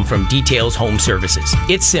Newcomb from Details Home Services.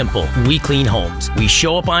 It's simple. We clean homes. We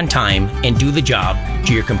show up on time and do the job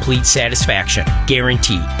to your complete satisfaction.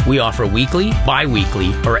 Guaranteed. We offer weekly,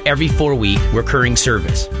 bi-weekly, or every 4-week recurring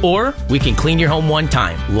service. Or we can clean your home one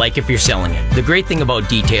time, like if you're selling it. The great thing about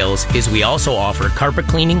Details is we also offer carpet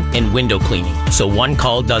cleaning and window cleaning. So one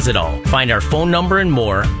call does it all. Find our phone number and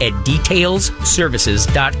more at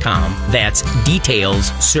detailsservices.com. That's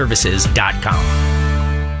detailsservices.com.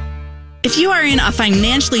 If you are in a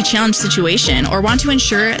financially challenged situation or want to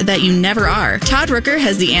ensure that you never are, Todd Rooker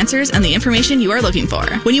has the answers and the information you are looking for.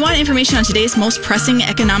 When you want information on today's most pressing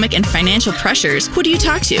economic and financial pressures, who do you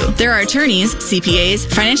talk to? There are attorneys,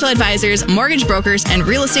 CPAs, financial advisors, mortgage brokers, and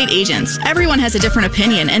real estate agents. Everyone has a different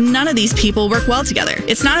opinion, and none of these people work well together.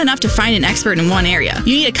 It's not enough to find an expert in one area.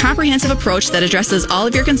 You need a comprehensive approach that addresses all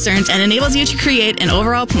of your concerns and enables you to create an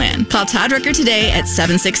overall plan. Call Todd Rooker today at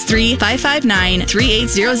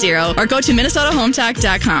 763-559-3800 or go to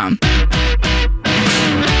MinnesotaHometalk.com.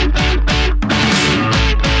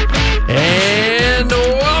 And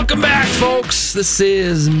welcome back, folks. This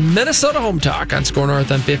is Minnesota Home Talk on Score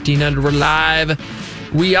North on 1500. We're live.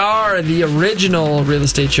 We are the original real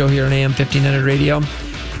estate show here on AM 1500 Radio.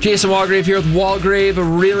 Jason Walgrave here with Walgrave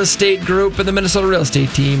Real Estate Group and the Minnesota Real Estate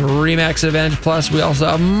Team, RE/MAX Advantage Plus. We also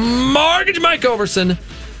have Mortgage Mike Ouverson,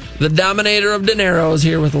 the dominator of dineros,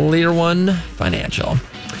 here with Leader One Financial.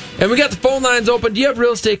 And we got the phone lines open. Do you have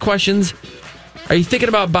real estate questions? Are you thinking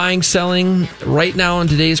about buying, selling right now in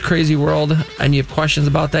today's crazy world, and you have questions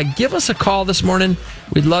about that? Give us a call this morning.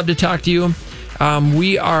 We'd love to talk to you.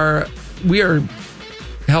 We are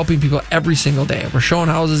helping people every single day. We're showing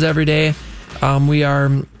houses every day. We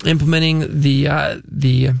are implementing the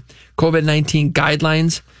COVID-19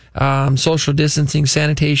 guidelines, social distancing,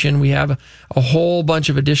 sanitation. We have a whole bunch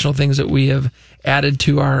of additional things that we have added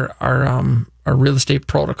to our real estate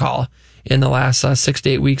protocol in the last 6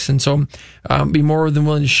 to 8 weeks. And so be more than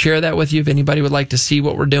willing to share that with you if anybody would like to see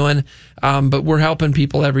what we're doing. But we're helping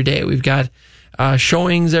people every day. We've got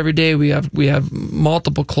showings every day. We have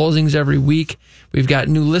multiple closings every week. We've got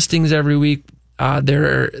new listings every week.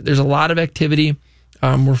 There's a lot of activity.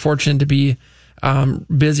 We're fortunate to be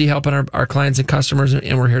busy helping our clients and customers,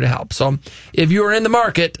 and we're here to help. So if you are in the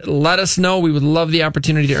market, let us know. We would love the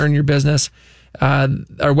opportunity to earn your business.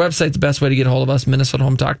 Our website's the best way to get a hold of us,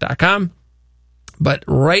 MinnesotaHometalk.com. But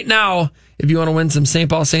right now, if you want to win some St.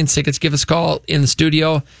 Paul Saints tickets, give us a call in the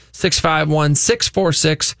studio,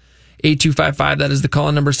 651-646-8255. That is the call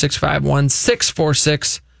number,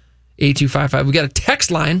 651-646-8255. We got a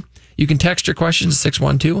text line. You can text your questions to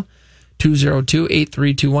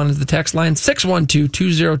 612-202-8321 is the text line,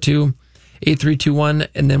 612-202-8321.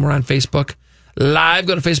 And then we're on Facebook Live.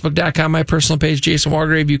 Go to Facebook.com, my personal page, Jason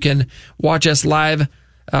Walgrave. You can watch us live,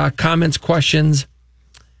 comments, questions.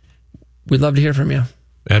 We'd love to hear from you.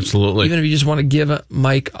 Absolutely. Even if you just want to give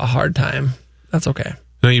Mike a hard time, that's okay.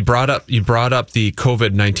 No, you brought up the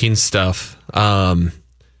COVID-19 stuff.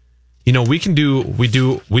 We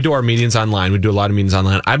do our meetings online. We do a lot of meetings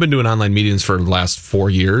online. I've been doing online meetings for the last 4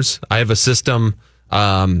 years. I have a system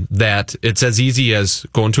that it's as easy as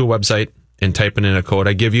going to a website and typing in a code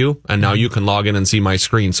I give you, and now you can log in and see my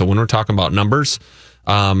screen. So when we're talking about numbers,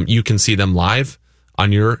 you can see them live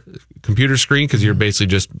on your computer screen because you're basically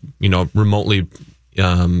just remotely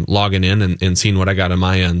logging in and seeing what I got on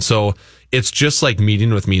my end. So it's just like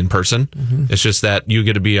meeting with me in person. Mm-hmm. It's just that you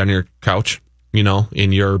get to be on your couch, in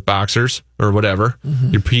your boxers or whatever,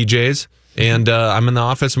 your PJs, and I'm in the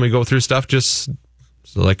office and we go through stuff just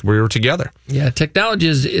like we were together. Yeah, technology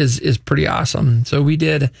is pretty awesome. So I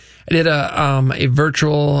did a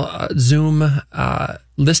virtual Zoom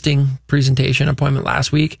listing presentation appointment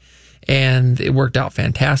last week, and it worked out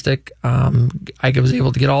fantastic. I was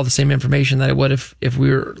able to get all the same information that I would if we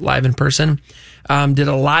were live in person. Did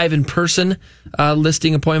a live in person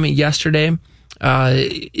listing appointment yesterday.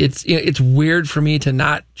 It's weird for me to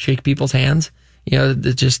not shake people's hands.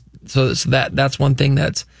 That's one thing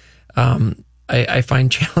that's I find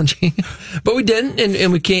challenging, but we didn't,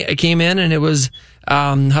 and I came in, and it was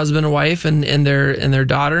husband and wife and their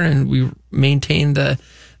daughter, and we maintained the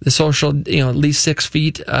social, at least 6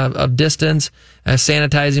 feet of distance,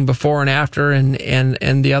 sanitizing before and after, and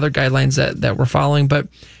the other guidelines that we're following. But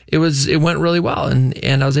it went really well,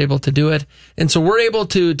 and I was able to do it. And so we're able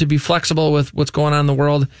to be flexible with what's going on in the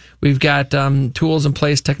world. We've got tools in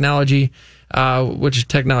place, technology, which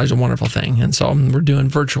technology is a wonderful thing. And so we're doing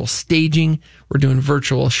virtual staging, we're doing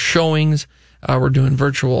virtual showings, we're doing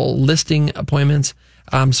virtual listing appointments.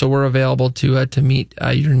 So we're available to meet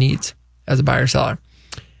your needs as a buyer seller.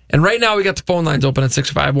 And right now we got the phone lines open at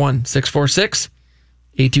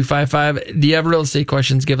 651-646-8255. Do you have real estate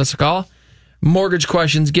questions? Give us a call. mortgage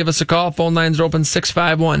questions, give us a call. Phone lines are open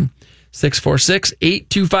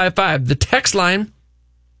 651-646-8255. The text line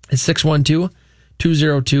is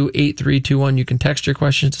 612-202-8321. You can text your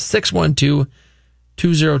questions to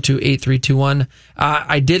 612-202-8321.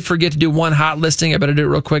 I did forget to do one hot listing. I better do it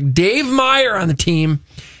real quick. Dave Meyer on the team.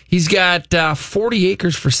 He's got 40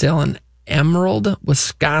 acres for sale in Emerald,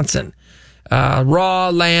 Wisconsin. Raw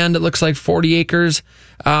land, it looks like 40 acres.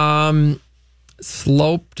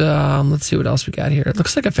 Sloped. Let's see what else we got here. It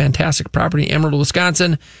looks like a fantastic property in Emerald,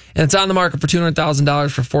 Wisconsin. And it's on the market for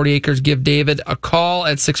 $200,000 for 40 acres. Give David a call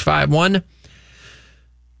at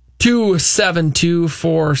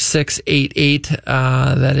 651-272-4688.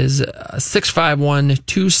 That is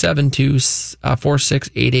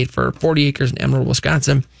 651-272-4688 for 40 acres in Emerald,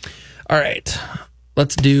 Wisconsin. All right.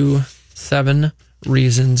 Let's do 7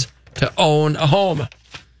 reasons to own a home.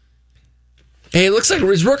 Hey, it looks like,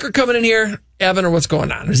 is Rooker coming in here, Evan, or what's going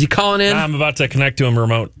on? Is he calling in? I'm about to connect to him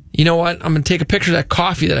remote. You know what? I'm going to take a picture of that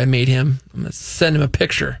coffee that I made him. I'm going to send him a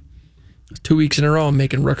picture. 2 weeks in a row, I'm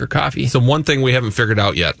making Rooker coffee. So one thing we haven't figured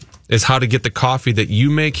out yet is how to get the coffee that you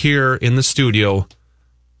make here in the studio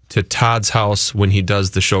to Todd's house when he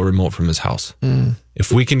does the show remote from his house.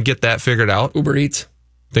 If we can get that figured out. Uber Eats.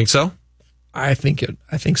 Think so? I think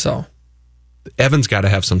so. Evan's got to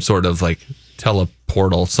have some sort of like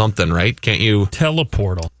teleportal something, right? Can't you?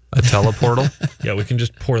 Teleportal. A teleportal? Yeah, we can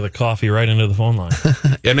just pour the coffee right into the phone line.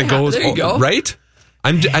 And it goes, there you go. Right?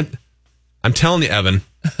 I'm telling you, Evan.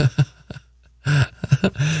 Is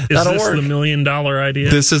That'll this work. the $1 million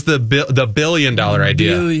idea? This is the $1 billion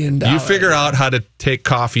idea. $1 billion. You figure out how to take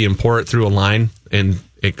coffee and pour it through a line, and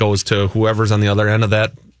it goes to whoever's on the other end of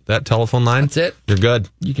that telephone line. That's it. You're good.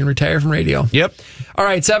 You can retire from radio. Yep. All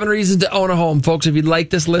right, 7 reasons to own a home. Folks, if you'd like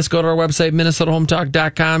this list, go to our website,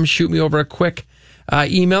 minnesotahometalk.com. Shoot me over a quick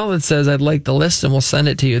email that says I'd like the list, and we'll send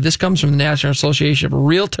it to you. This comes from the National Association of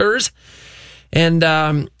Realtors.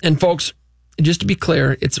 And folks, just to be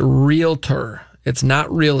clear, it's realtor. It's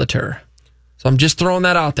not realtor. So I'm just throwing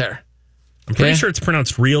that out there. I'm pretty sure it's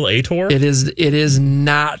pronounced real-ator. It is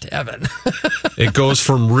not, Evan. It goes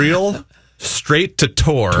from real straight to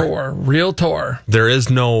tor. Realtor. There is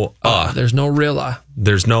no There's no reala.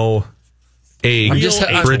 There's no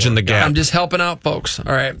bridging the gap. I'm just helping out, folks.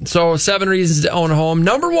 All right. So 7 reasons to own a home.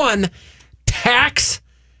 Number 1, tax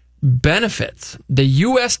benefits. The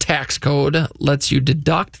U.S. tax code lets you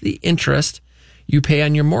deduct the interest you pay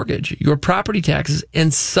on your mortgage, your property taxes,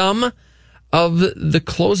 and some of the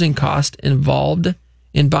closing cost involved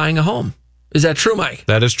in buying a home. Is that true, Mike?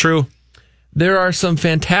 That is true. There are some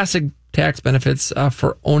fantastic tax benefits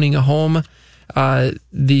for owning a home.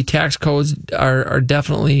 The tax codes are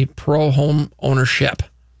definitely pro home ownership,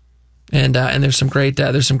 and there's some great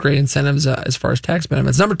incentives as far as tax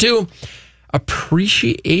benefits. Number 2,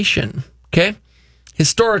 appreciation. Okay,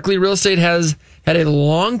 historically, real estate has had a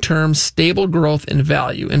long-term stable growth in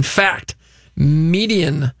value. In fact,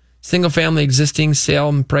 median single-family existing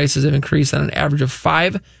sale prices have increased on an average of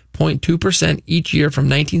 5.2% each year from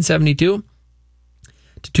 1972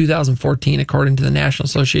 to 2014, according to the National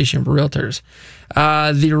Association of Realtors.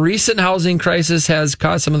 The recent housing crisis has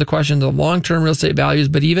caused some of the questions of long-term real estate values,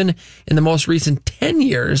 but even in the most recent 10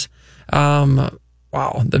 years, the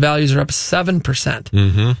values are up 7%.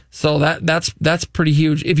 Mm-hmm. So that's pretty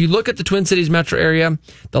huge. If you look at the Twin Cities metro area,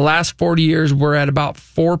 the last 40 years, we're at about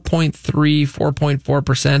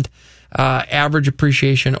 4.4% average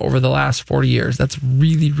appreciation over the last 40 years. That's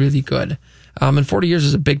really, really good. And 40 years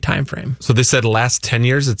is a big time frame. So they said last 10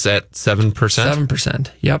 years, it's at 7%?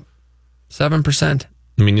 7%. Yep. 7%.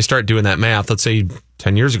 I mean, you start doing that math. Let's say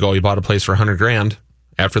 10 years ago, you bought a place for $100,000.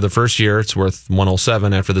 After the first year, it's worth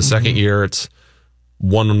 107. After the second year, it's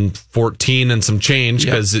 114 and some change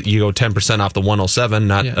because you go 10% off the 107,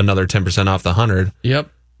 not another 10% off the 100. Yep.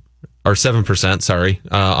 Or 7%, sorry,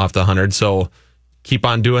 off the 100. So keep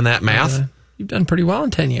on doing that math. You've done pretty well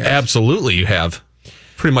in 10 years. Absolutely, you have.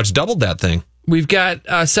 Pretty much doubled that thing. We've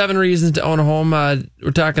got 7 reasons to own a home.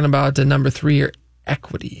 We're talking about number 3 here,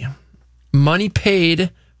 equity. Money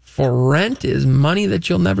paid for rent is money that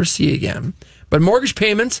you'll never see again. But mortgage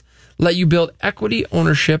payments let you build equity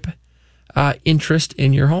ownership interest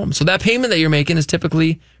in your home. So that payment that you're making is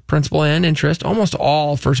typically principal and interest. Almost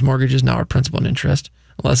all first mortgages now are principal and interest,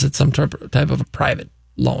 unless it's some type of a private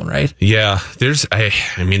loan, right? Yeah, there's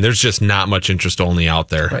just not much interest only out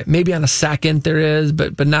there. Right. Maybe on a second there is,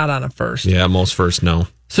 but not on a first. Yeah, most first, no.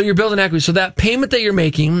 So you're building equity. So that payment that you're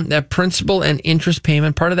making, that principal and interest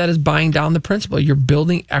payment, part of that is buying down the principal. You're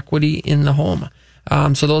building equity in the home.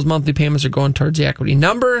 So those monthly payments are going towards the equity.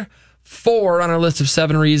 Number 4 on our list of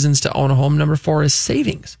 7 reasons to own a home. Number 4 is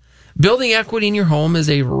savings. Building equity in your home is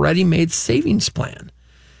a ready-made savings plan.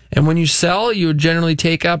 And when you sell, you would generally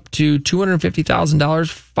take up to $250,000,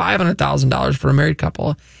 $500,000 for a married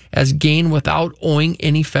couple as gain without owing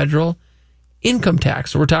any federal income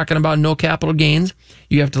tax. So we're talking about no capital gains.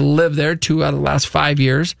 You have to live there 2 out of the last 5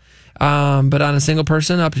 years. But on a single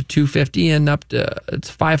person, up to $250,000 and up to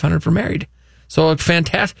it's $500,000 for married. So it's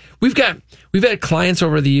fantastic. We've had clients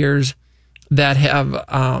over the years that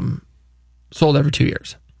have sold every 2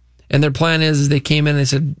 years. And their plan is they came in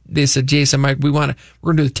and they said, Jason, Mike, we're going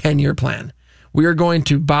to do a 10-year plan. We are going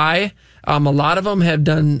to buy. A lot of them have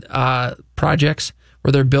done projects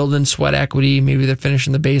where they're building sweat equity. Maybe they're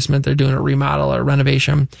finishing the basement. They're doing a remodel or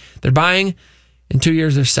renovation. They're buying. In 2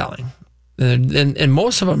 years, they're selling. And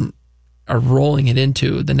most of them are rolling it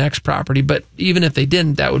into the next property. But even if they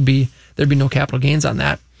didn't, there'd be no capital gains on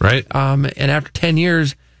that. Right. And after 10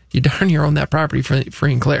 years, you darn near own that property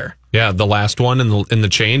free and clear. Yeah, the last one in the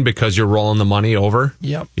chain, because you're rolling the money over.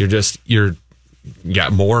 Yep. You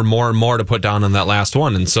got more and more and more to put down on that last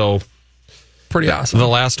one, and so pretty awesome. The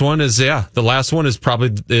last one is probably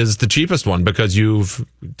the cheapest one because you've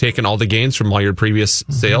taken all the gains from all your previous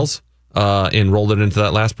sales and rolled it into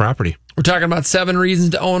that last property. We're talking about 7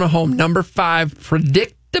 reasons to own a home. Number 5,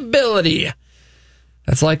 predictability.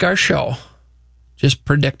 That's like our show, just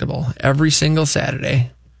predictable every single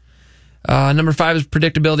Saturday. Number 5 is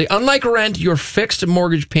predictability. Unlike rent, your fixed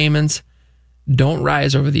mortgage payments don't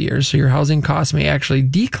rise over the years, so your housing costs may actually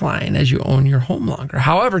decline as you own your home longer.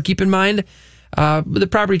 However, keep in mind, the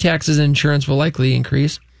property taxes and insurance will likely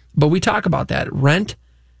increase, but we talk about that. Rent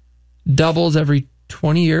doubles every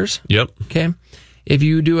 20 years. Yep. Okay. If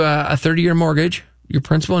you do a 30-year mortgage, your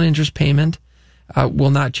principal and interest payment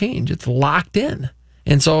will not change. It's locked in.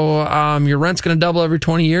 And so your rent's going to double every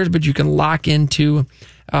 20 years, but you can lock into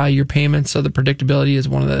your payments. So the predictability is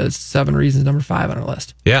one of the 7 reasons, number 5 on our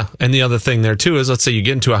list. Yeah. And the other thing there, too, is let's say you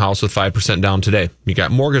get into a house with 5% down today. You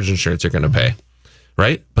got mortgage insurance you're going to pay,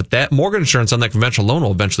 right? But that mortgage insurance on that conventional loan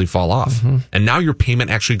will eventually fall off. Mm-hmm. And now your payment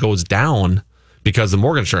actually goes down because the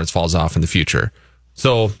mortgage insurance falls off in the future.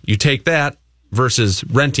 So you take that versus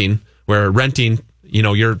renting, where renting,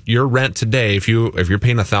 your rent today, if you're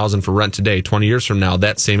paying $1,000 for rent today, 20 years from now,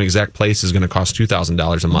 that same exact place is going to cost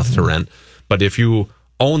 $2,000 a month to rent. But if you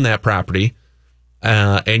own that property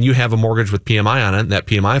and you have a mortgage with PMI on it, and that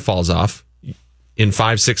PMI falls off in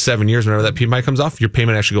 5, 6, 7 years, whenever that PMI comes off, your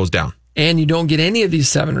payment actually goes down. And you don't get any of these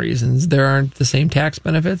 7 reasons. There aren't the same tax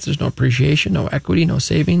benefits. There's no appreciation, no equity, no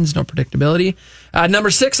savings, no predictability. Number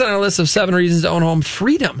 6 on our list of 7 reasons to own a home,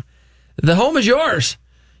 freedom. The home is yours.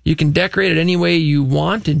 You can decorate it any way you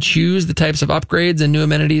want and choose the types of upgrades and new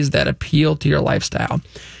amenities that appeal to your lifestyle.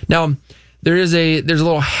 Now, there's a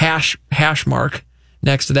little hash mark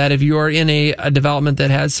next to that. If you are in a development that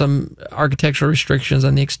has some architectural restrictions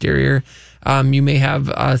on the exterior, you may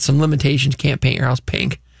have some limitations. Can't paint your house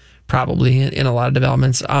pink, probably in a lot of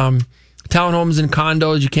developments. Townhomes and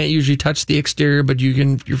condos, you can't usually touch the exterior, but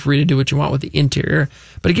you're free to do what you want with the interior.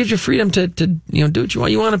 But it gives you freedom to do what you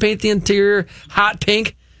want. You want to paint the interior hot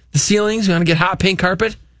pink, the ceilings, you want to get hot pink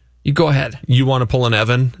carpet, you go ahead. You want to pull an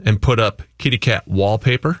Evan and put up kitty cat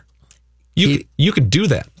wallpaper? You could do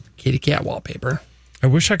that. Kitty cat wallpaper. I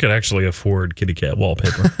wish I could actually afford kitty cat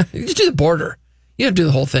wallpaper. You just do the border. You don't have to do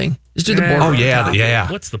the whole thing. Just do the border. Oh,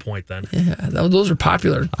 yeah. What's the point then? Yeah, those were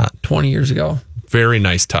popular 20 years ago. Very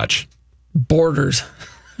nice touch. Borders.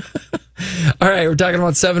 All right, we're talking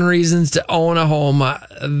about 7 reasons to own a home.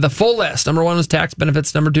 The full list. Number 1 was tax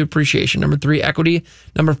benefits. Number 2, appreciation. Number 3, equity.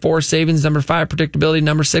 Number 4, savings. Number 5, predictability.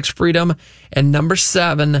 Number 6, freedom. And number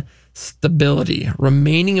 7, stability.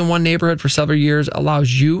 Remaining in one neighborhood for several years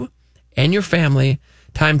allows you and your family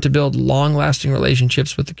time to build long-lasting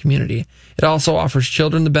relationships with the community. It also offers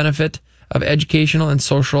children the benefit of educational and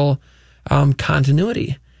social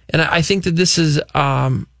continuity. And I think that this is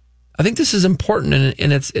important,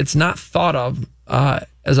 and it's not thought of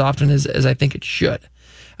as often as I think it should.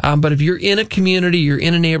 But if you're in a community, you're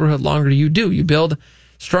in a neighborhood longer, you build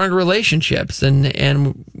stronger relationships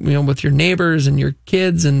and with your neighbors and your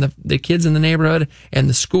kids and the kids in the neighborhood and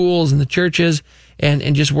the schools and the churches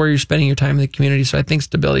and just where you're spending your time in the community. So I think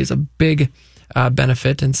stability is a big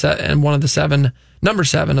benefit and one of the number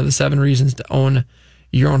 7 of the 7 reasons to own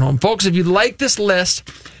your own home. Folks, if you like this list,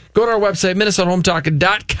 go to our website,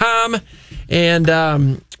 MinnesotaHometalk.com,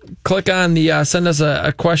 and click on the send us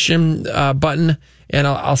a question button, and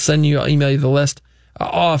I'll email you the list.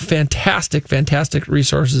 All fantastic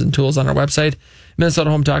resources and tools on our website,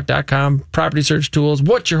 MinnesotaHometalk.com, property search tools.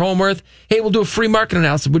 What's your home worth? Hey, we'll do a free market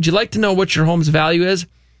analysis. Would you like to know what your home's value is?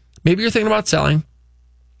 Maybe you're thinking about selling.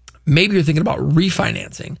 Maybe you're thinking about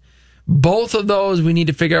refinancing. Both of those, we need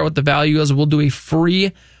to figure out what the value is. We'll do a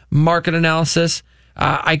free market analysis.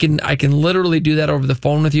 I can literally do that over the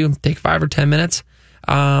phone with you. Take 5 or 10 minutes.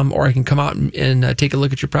 Or I can come out and take a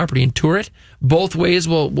look at your property and tour it. Both ways,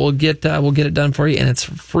 we'll get it done for you, and it's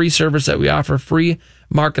a free service that we offer. Free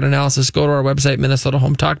market analysis. Go to our website,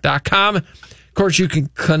 minnesotahometalk.com. Of course, you can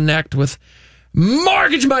connect with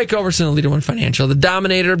Mortgage Mike Ouverson of Leader One Financial, the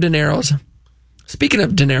dominator of dineros. Speaking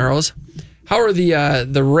of dineros, how are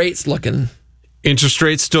the rates looking? Interest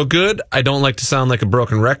rates still good. I don't like to sound like a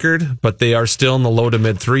broken record, but they are still in the low to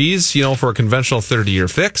mid threes, for a conventional 30-year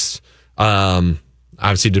fix.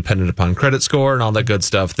 Obviously dependent upon credit score and all that good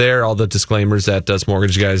stuff there, all the disclaimers that us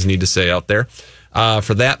mortgage guys need to say out there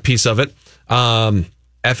for that piece of it.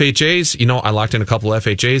 FHAs, I locked in a couple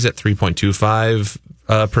FHAs at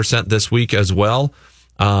 3.25% this week as well.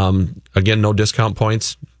 Again, no discount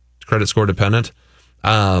points, credit score dependent.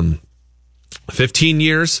 15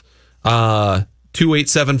 years,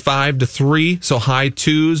 2.875 to 3, so high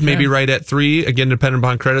twos, maybe right at 3, again, dependent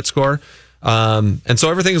upon credit score. And so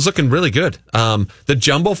everything is looking really good. The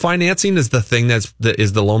jumbo financing is the thing is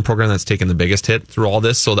the loan program that's taken the biggest hit through all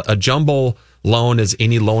this. So a jumbo loan is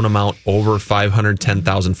any loan amount over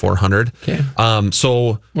 $510,400. Okay.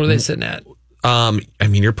 So what are they sitting at?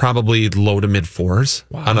 You're probably low to mid 4s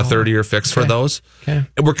on a 30-year fix for those. Okay.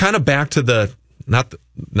 And we're kind of back to the not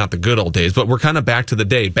the good old days, but we're kind of back to the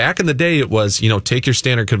day. Back in the day, it was, take your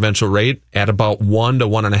standard conventional rate at about 1 to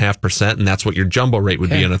 1.5%, and that's what your jumbo rate would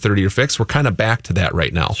be on a 30-year fix. We're kind of back to that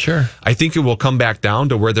right now. Sure. I think it will come back down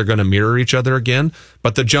to where they're going to mirror each other again.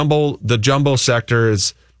 But the jumbo sector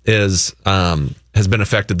has been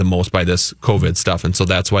affected the most by this COVID stuff, and so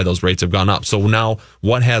that's why those rates have gone up. So now,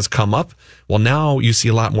 what has come up? Well, now you see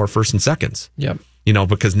a lot more first and seconds. Yep.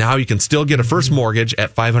 Because now you can still get a first mortgage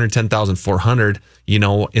at $510,400,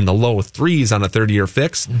 in the low 3s on a 30-year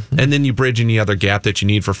fix. Mm-hmm. And then you bridge any other gap that you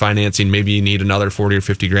need for financing. Maybe you need another 40 or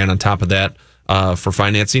 50 grand on top of that for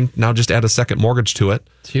financing. Now just add a second mortgage to it.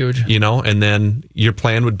 It's huge. And then your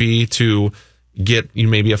plan would be to get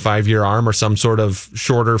maybe a 5-year ARM or some sort of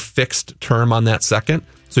shorter fixed term on that second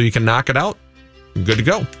so you can knock it out. Good to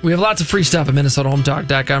go. We have lots of free stuff at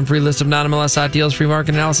MinnesotaHometalk.com. Free list of non-MLS hot deals, free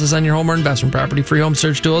market analysis on your home or investment property, free home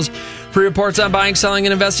search tools, free reports on buying, selling,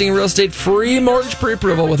 and investing in real estate, free mortgage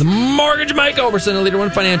pre-approval with Mortgage Mike Ouverson of Leader One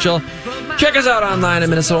Financial. Check us out online at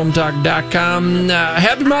MinnesotaHometalk.com.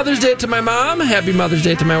 Happy Mother's Day to my mom. Happy Mother's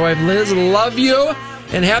Day to my wife, Liz. Love you.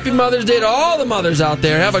 And happy Mother's Day to all the mothers out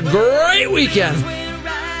there. Have a great weekend. It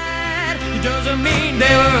doesn't mean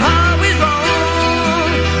they were always wrong.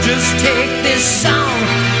 Just take this song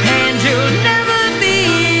and you'll never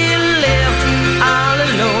be left all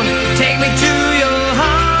alone. Take me to your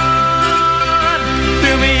heart,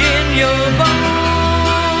 fill me in your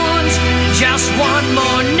bones. Just one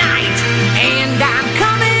more night and I'm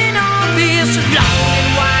coming on this long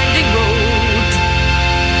and winding road.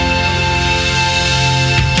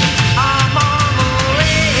 I'm on the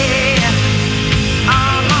way,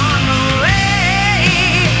 I'm on the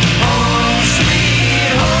way, home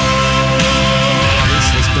sweet home. This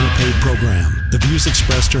has been a paid program. The views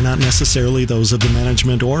expressed are not necessarily those of the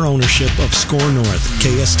management or ownership of Score North,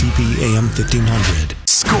 KSTP AM 1500.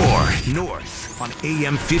 Score North on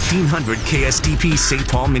AM 1500 KSTP St.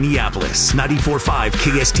 Paul, Minneapolis, 94.5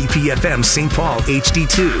 KSTP FM St. Paul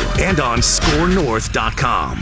HD2, and on scorenorth.com.